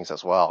things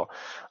as well.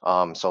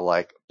 So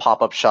like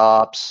pop-up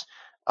shops.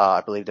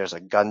 I believe there's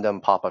a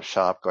Gundam pop-up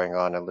shop going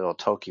on in Little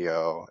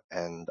Tokyo,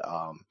 and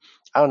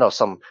I don't know,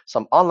 some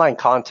online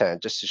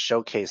content just to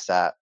showcase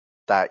that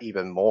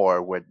even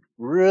more would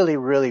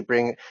really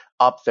bring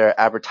up their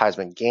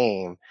advertisement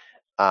game.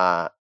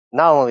 Uh,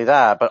 Not only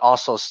that, but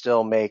also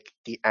still make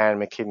the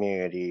anime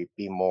community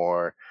be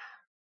more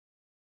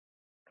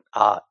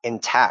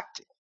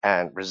intact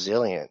and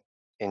resilient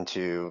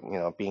into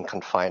being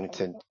confined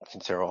into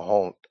their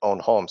own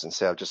homes,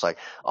 instead of just like,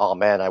 oh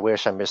man, I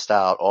wish I missed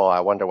out, oh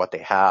I wonder what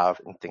they have,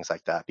 and things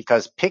like that.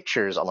 Because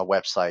pictures on a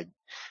website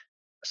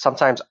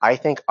sometimes I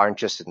think aren't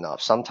just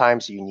enough.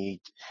 Sometimes you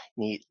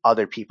need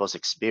other people's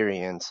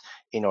experience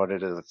in order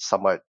to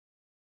somewhat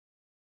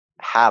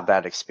have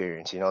that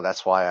experience.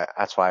 That's why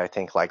I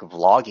think like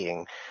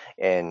vlogging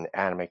in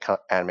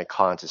anime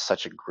cons is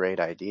such a great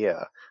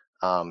idea.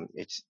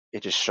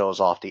 It just shows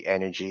off the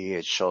energy.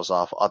 It shows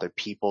off other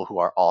people who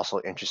are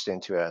also interested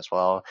into it as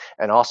well,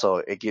 and also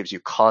it gives you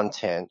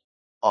content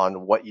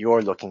on what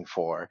you're looking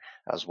for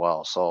as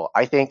well. So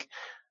I think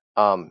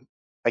um,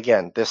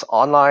 again, this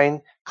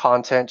online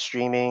content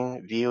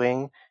streaming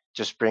viewing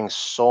just brings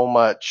so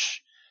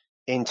much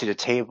into the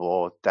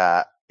table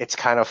that it's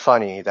kind of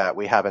funny that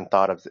we haven't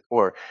thought of,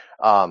 or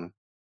um,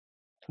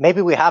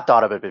 maybe we have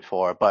thought of it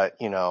before, but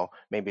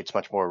maybe it's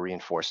much more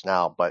reinforced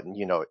now. But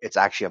it's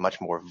actually a much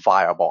more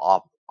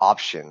viable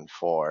option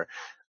for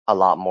a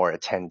lot more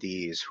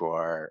attendees who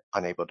are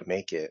unable to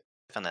make it.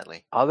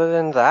 Definitely. Other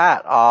than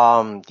that,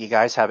 do you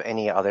guys have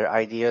any other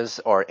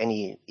ideas or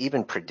any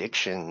even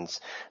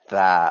predictions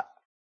that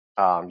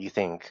you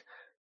think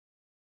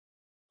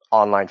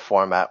online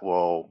format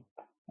will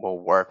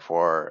work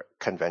for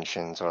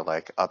conventions or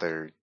like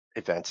other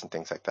events and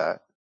things like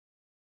that?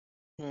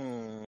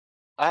 Hmm.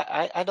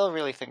 I don't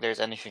really think there's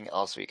anything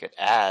else we could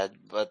add,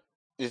 but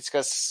it's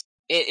because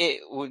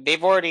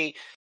they've already,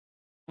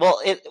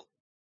 well, it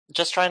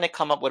just trying to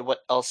come up with what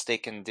else they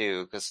can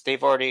do, because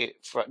they've already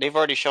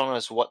shown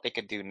us what they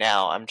could do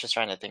now. I'm just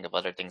trying to think of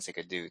other things they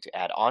could do to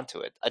add on to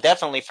it.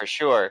 Definitely, for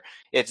sure,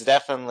 it's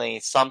definitely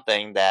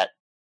something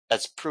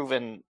that's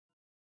proven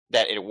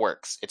that it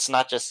works. It's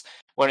not just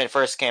when it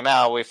first came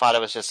out, we thought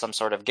it was just some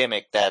sort of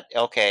gimmick that,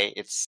 okay,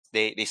 it's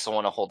they still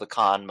want to hold the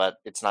con, but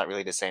it's not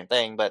really the same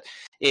thing. But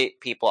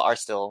people are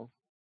still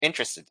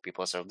interested.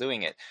 People are still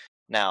doing it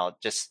now.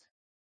 Just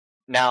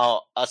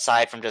now,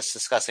 aside from just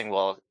discussing,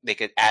 well, they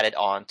could add it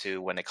on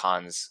to when the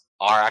cons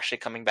are actually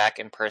coming back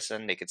in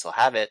person. They could still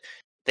have it.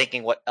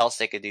 Thinking what else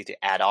they could do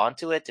to add on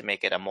to it to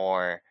make it a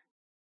more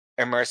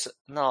immersive.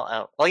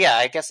 No, well, yeah,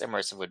 I guess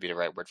immersive would be the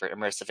right word for it.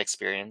 Immersive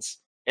experience,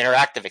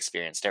 interactive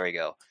experience. There we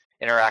go.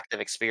 Interactive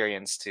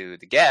experience to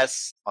the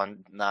guests,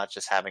 on not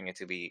just having it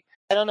to be.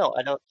 I don't know.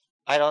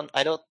 I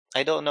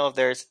don't know if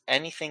there's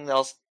anything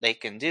else they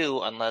can do,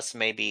 unless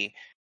maybe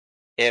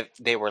if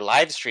they were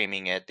live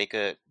streaming it,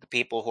 the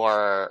people who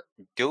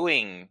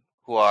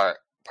are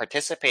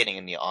participating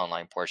in the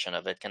online portion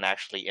of it can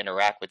actually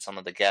interact with some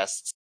of the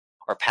guests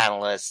or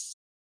panelists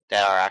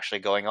that are actually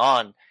going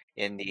on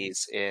in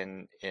these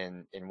in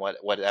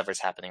whatever's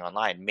happening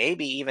online.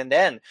 Maybe even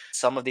then,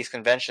 some of these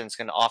conventions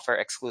can offer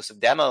exclusive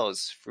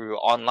demos through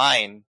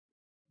online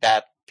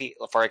that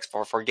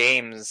for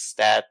games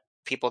that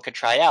people could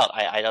try out.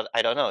 I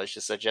don't know. It's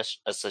just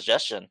a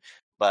suggestion,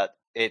 but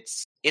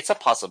it's a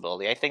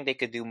possibility. I think they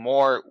could do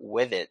more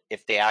with it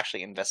if they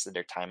actually invested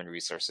their time and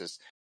resources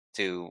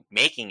to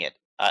making it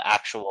an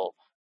actual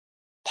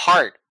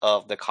part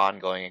of the con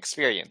going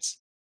experience,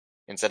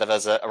 instead of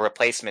as a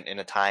replacement in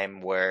a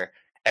time where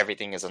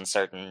everything is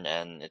uncertain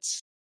and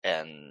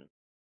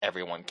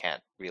everyone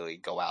can't really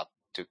go out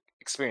to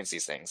experience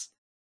these things.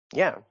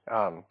 Yeah,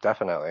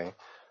 definitely.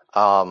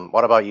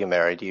 What about you,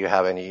 Mary? Do you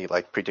have any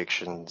like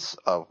predictions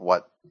of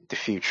what the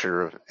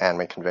future of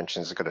anime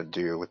conventions are going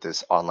to do with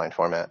this online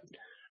format?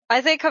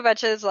 I think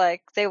conventions,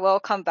 like, they will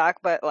come back,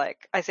 but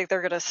like I think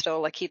they're gonna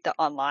still like keep the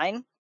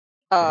online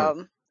Hmm.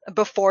 um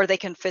before they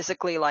can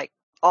physically like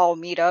all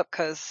meet up,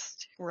 because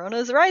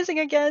Rona's rising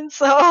again.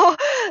 So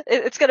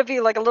it's gonna be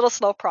like a little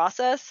slow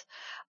process.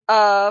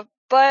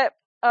 But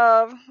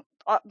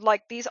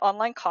like these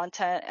online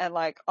content and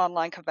like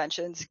online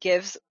conventions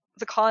gives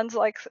the cons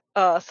like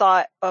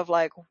thought of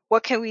like,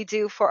 what can we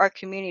do for our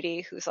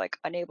community who's like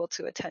unable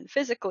to attend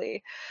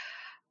physically.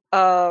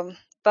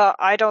 But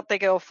I don't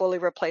think it'll fully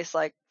replace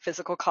like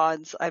physical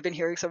cons. I've been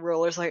hearing some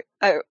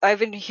I've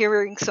been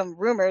hearing some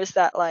rumors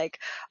that like,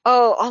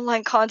 oh,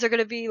 online cons are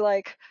gonna be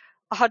like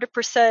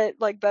 100%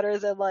 like better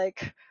than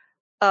like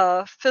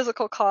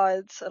physical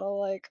cons, and I'm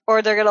like,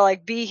 or they're gonna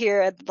like be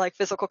here and like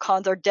physical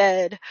cons are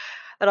dead,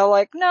 and I'm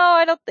like, no,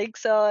 I don't think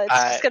so. It's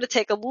just gonna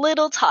take a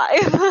little time.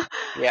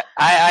 Yeah,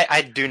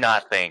 I do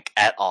not think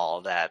at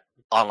all that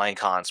online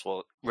cons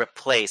will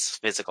replace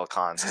physical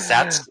cons,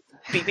 because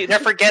they're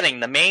forgetting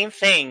the main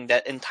thing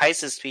that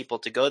entices people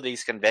to go to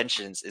these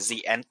conventions is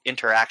the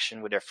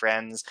interaction with their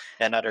friends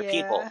and other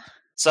people. Yeah.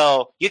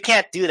 So you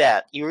can't do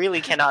that. You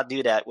really cannot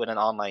do that with an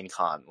online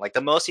con. Like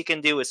the most you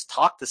can do is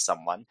talk to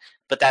someone,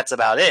 but that's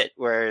about it.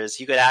 Whereas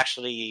you could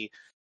actually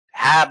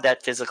have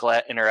that physical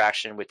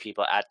interaction with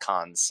people at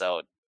cons.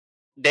 So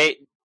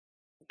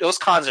those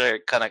cons are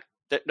kind of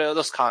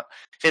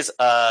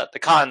the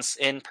cons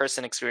in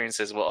person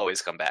experiences will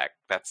always come back.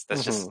 That's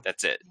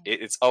it.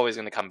 It's always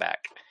going to come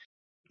back.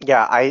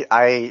 Yeah,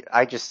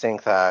 I just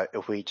think that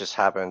if we just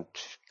have a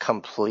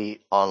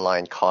complete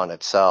online con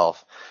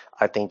itself,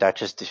 I think that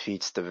just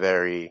defeats the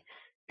very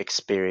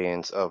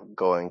experience of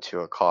going to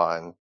a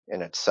con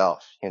in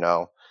itself, you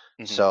know?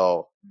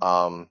 So,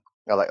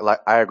 like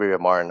I agree with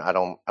Martin. I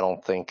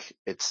don't think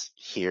it's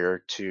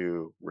here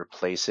to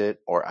replace it,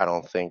 or I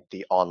don't think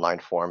the online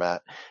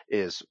format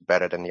is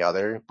better than the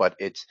other, but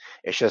it's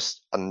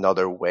just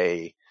another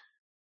way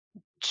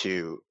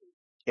to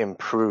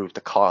improve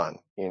the con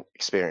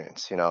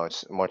experience. You know,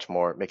 it's much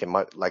more make it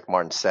like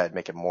Martin said,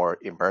 make it more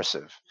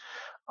immersive.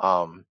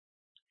 Um,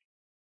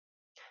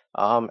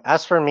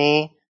 as for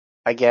me,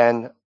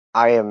 again,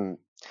 I am.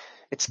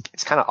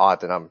 It's kind of odd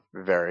that I'm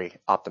very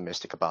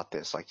optimistic about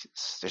this. Like,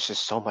 there's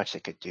just so much they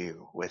could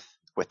do with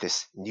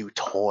this new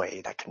toy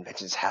that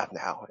conventions have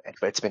now,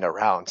 but it's been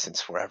around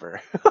since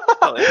forever.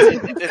 Oh,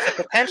 it's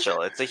a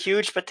potential. It's a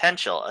huge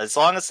potential. As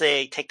long as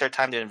they take their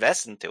time to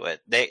invest into it,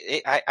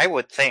 I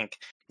would think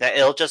that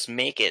it'll just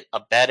make it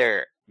a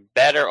better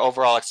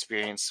overall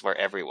experience for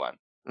everyone.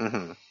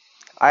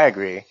 I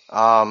agree.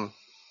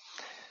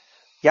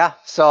 Yeah,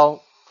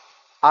 so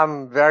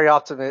I'm very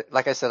optimistic.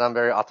 Like I said, I'm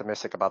very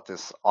optimistic about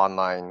this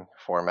online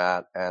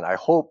format, and I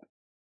hope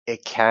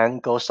it can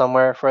go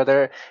somewhere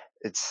further.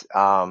 It's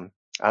I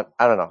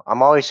don't know.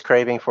 I'm always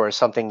craving for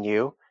something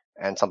new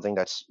and something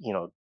that's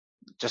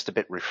just a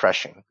bit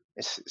refreshing.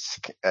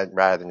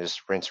 Rather than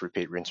just rinse,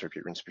 repeat, rinse,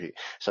 repeat, rinse, repeat.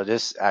 So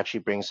this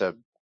actually brings a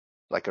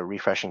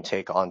refreshing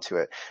take onto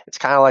it. It's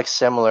kind of like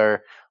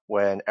similar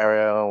when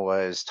everyone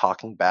was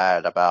talking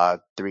bad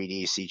about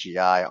 3D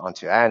CGI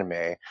onto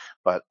anime,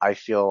 but I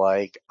feel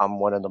like I'm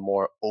one of the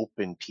more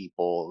open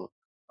people,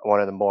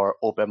 one of the more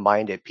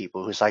open-minded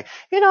people who's like,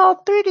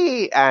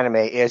 3D anime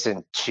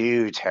isn't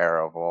too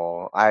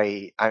terrible.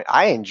 Um,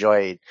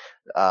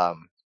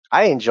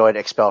 I enjoyed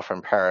Expel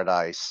from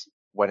Paradise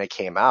when it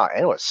came out,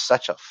 and it was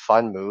such a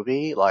fun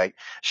movie. Like,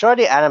 sure,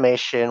 the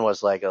animation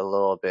was like a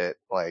little bit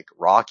like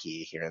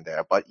rocky here and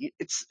there, but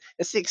it's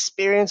the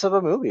experience of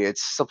a movie.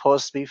 It's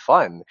supposed to be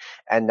fun.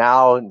 And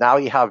now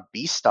you have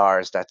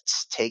Beastars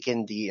that's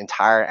taken the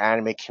entire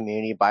anime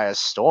community by a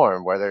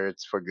storm, whether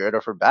it's for good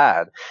or for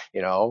bad.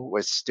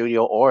 With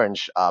Studio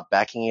Orange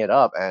backing it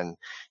up and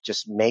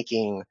just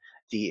making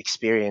the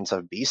experience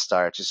of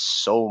Beastar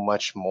just so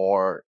much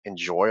more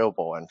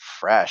enjoyable and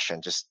fresh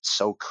and just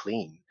so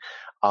clean.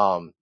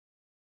 Um,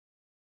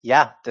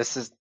 yeah, this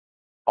is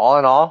all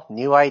in all,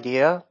 new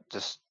idea.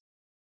 Just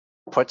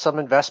put some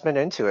investment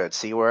into it,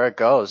 see where it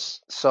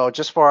goes. So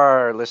just for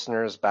our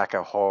listeners back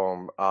at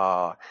home,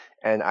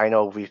 and I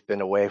know we've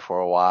been away for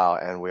a while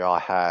and we all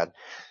had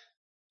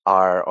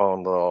our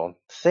own little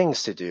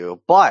things to do,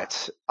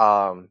 but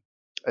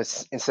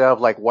instead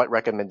of like what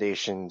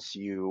recommendations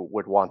you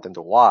would want them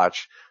to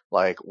watch,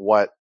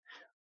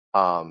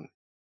 um,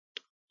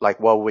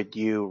 what would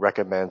you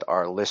recommend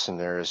our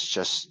listeners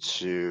just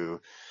to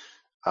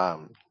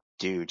um,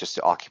 do just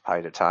to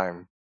occupy the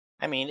time?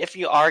 I mean, if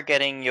you are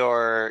getting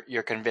your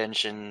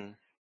convention,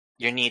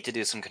 you need to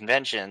do some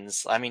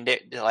conventions. I mean,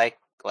 like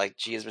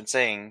G has been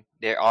saying,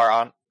 there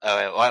are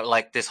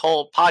like this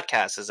whole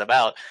podcast is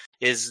about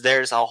is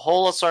there's a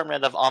whole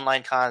assortment of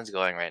online cons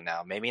going right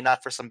now. Maybe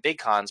not for some big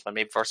cons, but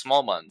maybe for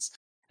small ones.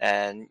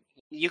 And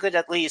you could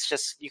at least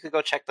you could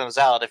go check those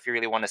out if you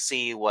really want to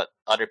see what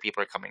other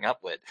people are coming up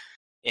with.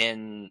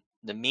 In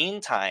the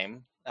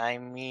meantime, I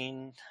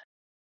mean,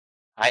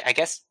 I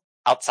guess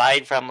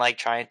outside from like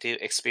trying to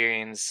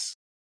experience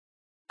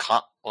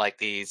like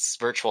these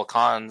virtual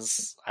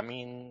cons, I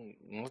mean,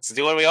 let's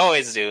do what we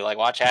always do, like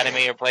watch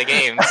anime or play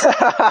games.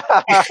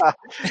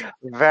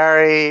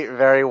 Very,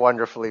 very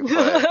wonderfully put.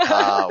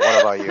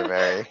 What about you,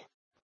 Mary?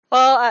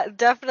 Well,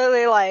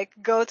 definitely like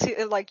go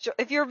to like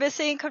if you're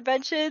missing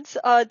conventions,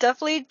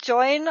 definitely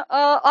join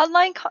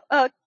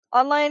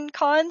online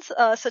cons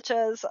such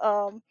as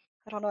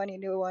I don't know any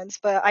new ones,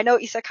 but I know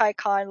Isekai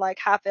Con like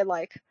happened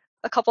like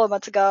a couple of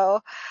months ago.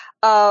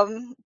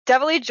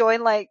 Definitely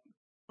join like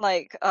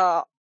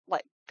uh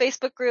like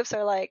Facebook groups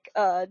or like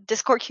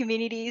Discord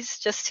communities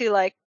just to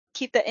like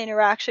keep the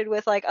interaction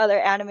with like other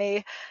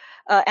anime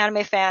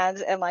anime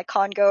fans and like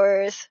con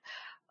goers.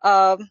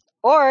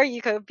 Or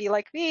you could be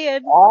like me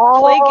and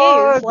play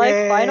Oh, games like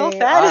Final dang.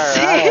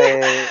 Fantasy.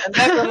 Alright. And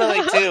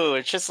definitely too.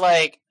 It's just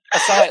like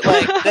aside,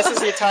 like this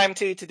is your time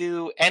to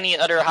do any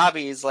other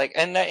hobbies. Like,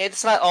 and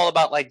it's not all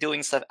about like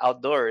doing stuff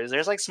outdoors.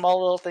 There's like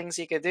small little things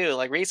you could do.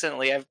 Like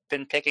recently, I've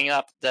been picking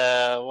up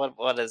the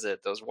what is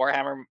it? Those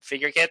Warhammer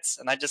figure kits,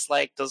 and I just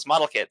like those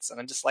model kits, and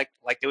I just like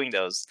doing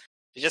those.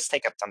 They just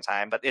take up some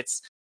time, but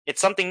it's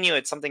something new.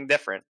 It's something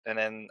different. And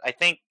then I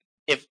think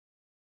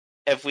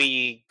if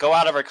we go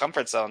out of our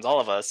comfort zones, all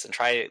of us, and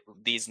try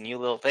these new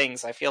little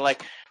things, I feel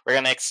like we're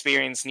gonna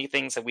experience new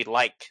things that we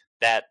like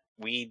that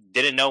we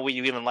didn't know we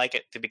even like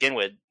it to begin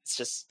with. It's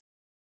just,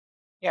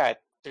 yeah,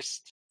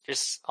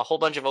 there's a whole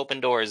bunch of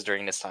open doors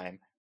during this time.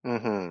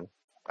 Mm-hmm.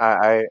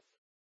 I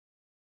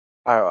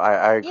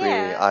I agree.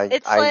 Yeah,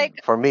 it's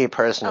like, For me oh,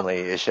 personally,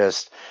 it's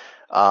just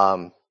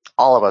all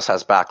of us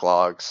has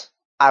backlogs.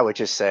 I would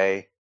just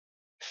say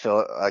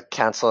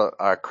cancel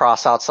or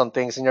cross out some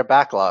things in your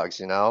backlogs,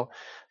 you know,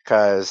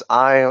 because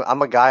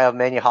I'm a guy of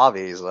many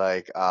hobbies.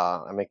 Like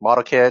I make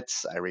model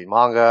kits, I read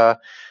manga,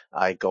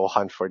 I go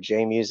hunt for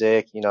J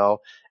music, you know,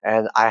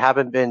 and I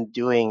haven't been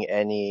doing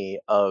any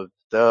of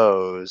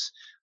those.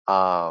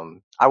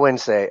 I would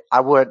say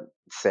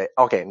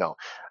okay, no.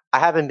 I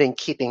haven't been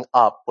keeping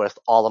up with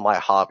all of my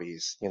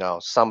hobbies. You know,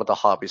 some of the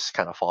hobbies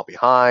kind of fall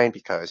behind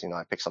because, you know,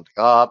 I pick something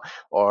up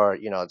or,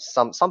 you know,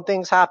 some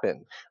things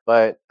happen.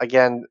 But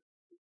again,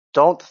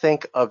 don't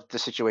think of the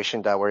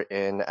situation that we're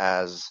in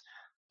as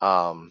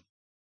um,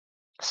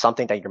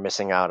 something that you're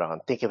missing out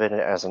on. Think of it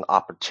as an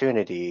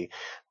opportunity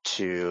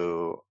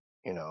to,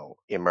 you know,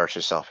 immerse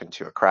yourself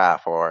into a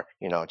craft or,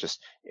 you know,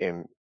 just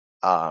in,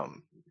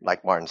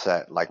 like Martin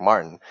said, like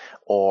Martin,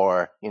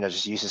 or, you know,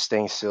 just use these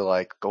things to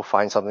like go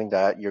find something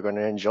that you're going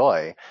to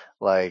enjoy.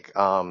 Like,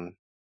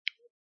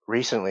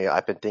 recently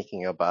I've been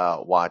thinking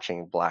about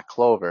watching Black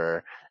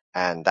Clover,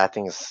 and that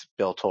thing's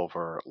built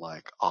over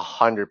like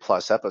 100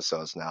 plus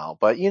episodes now.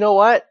 But you know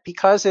what?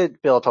 Because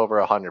it built over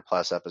 100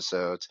 plus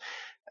episodes,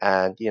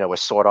 and you know, with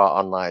Sword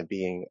Art Online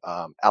being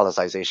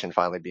Alicization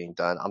finally being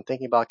done, I'm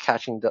thinking about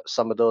catching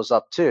some of those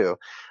up too,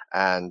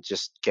 and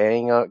just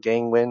getting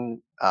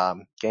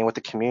with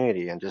the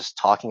community and just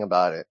talking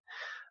about it.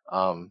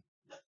 Um,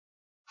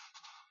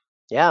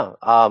 yeah.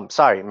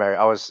 Sorry, Mary,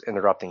 I was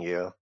interrupting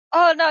you.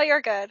 oh no,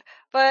 you're good.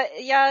 But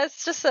yeah,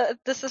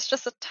 this is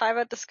just a time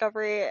of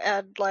discovery,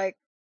 and like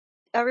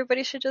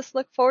everybody should just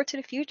look forward to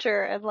the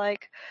future and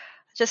like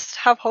just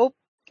have hope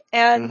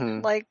and Hmm.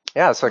 like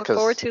Yeah. So, look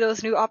forward because to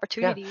those new yeah.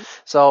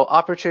 opportunities. So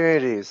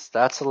opportunities.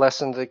 That's the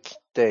lesson of the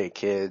day,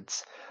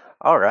 kids.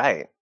 All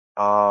right.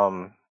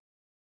 Um.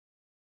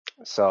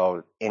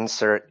 So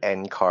insert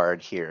end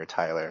card here,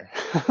 Tyler.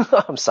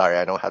 I'm sorry,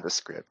 I don't have the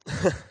script.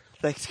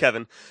 Thanks,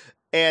 Kevin.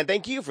 And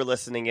thank you for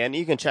listening in.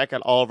 You can check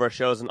out all of our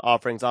shows and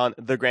offerings on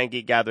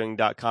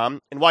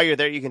thegrandgeekgathering.com. And while you're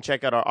there, you can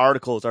check out our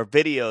articles, our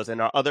videos, and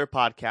our other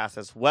podcasts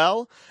as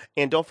well.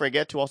 And don't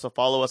forget to also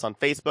follow us on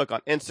Facebook,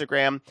 on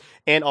Instagram,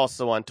 and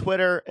also on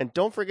Twitter. And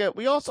don't forget,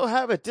 we also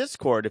have a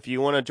Discord. If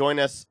you want to join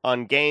us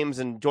on games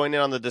and join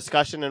in on the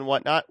discussion and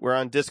whatnot, we're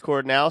on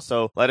Discord now.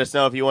 So let us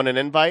know if you want an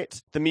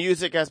invite. The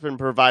music has been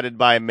provided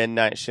by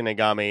Midnight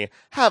Shinigami.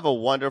 Have a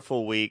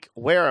wonderful week.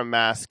 Wear a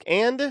mask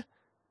and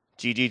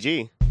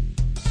GGG.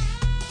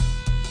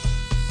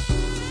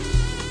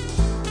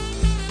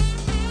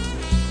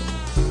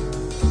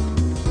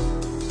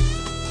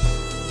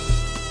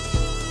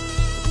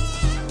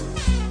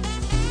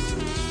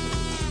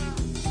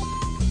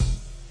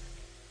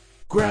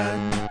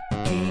 Grand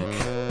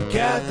Geek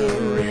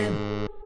Gathering.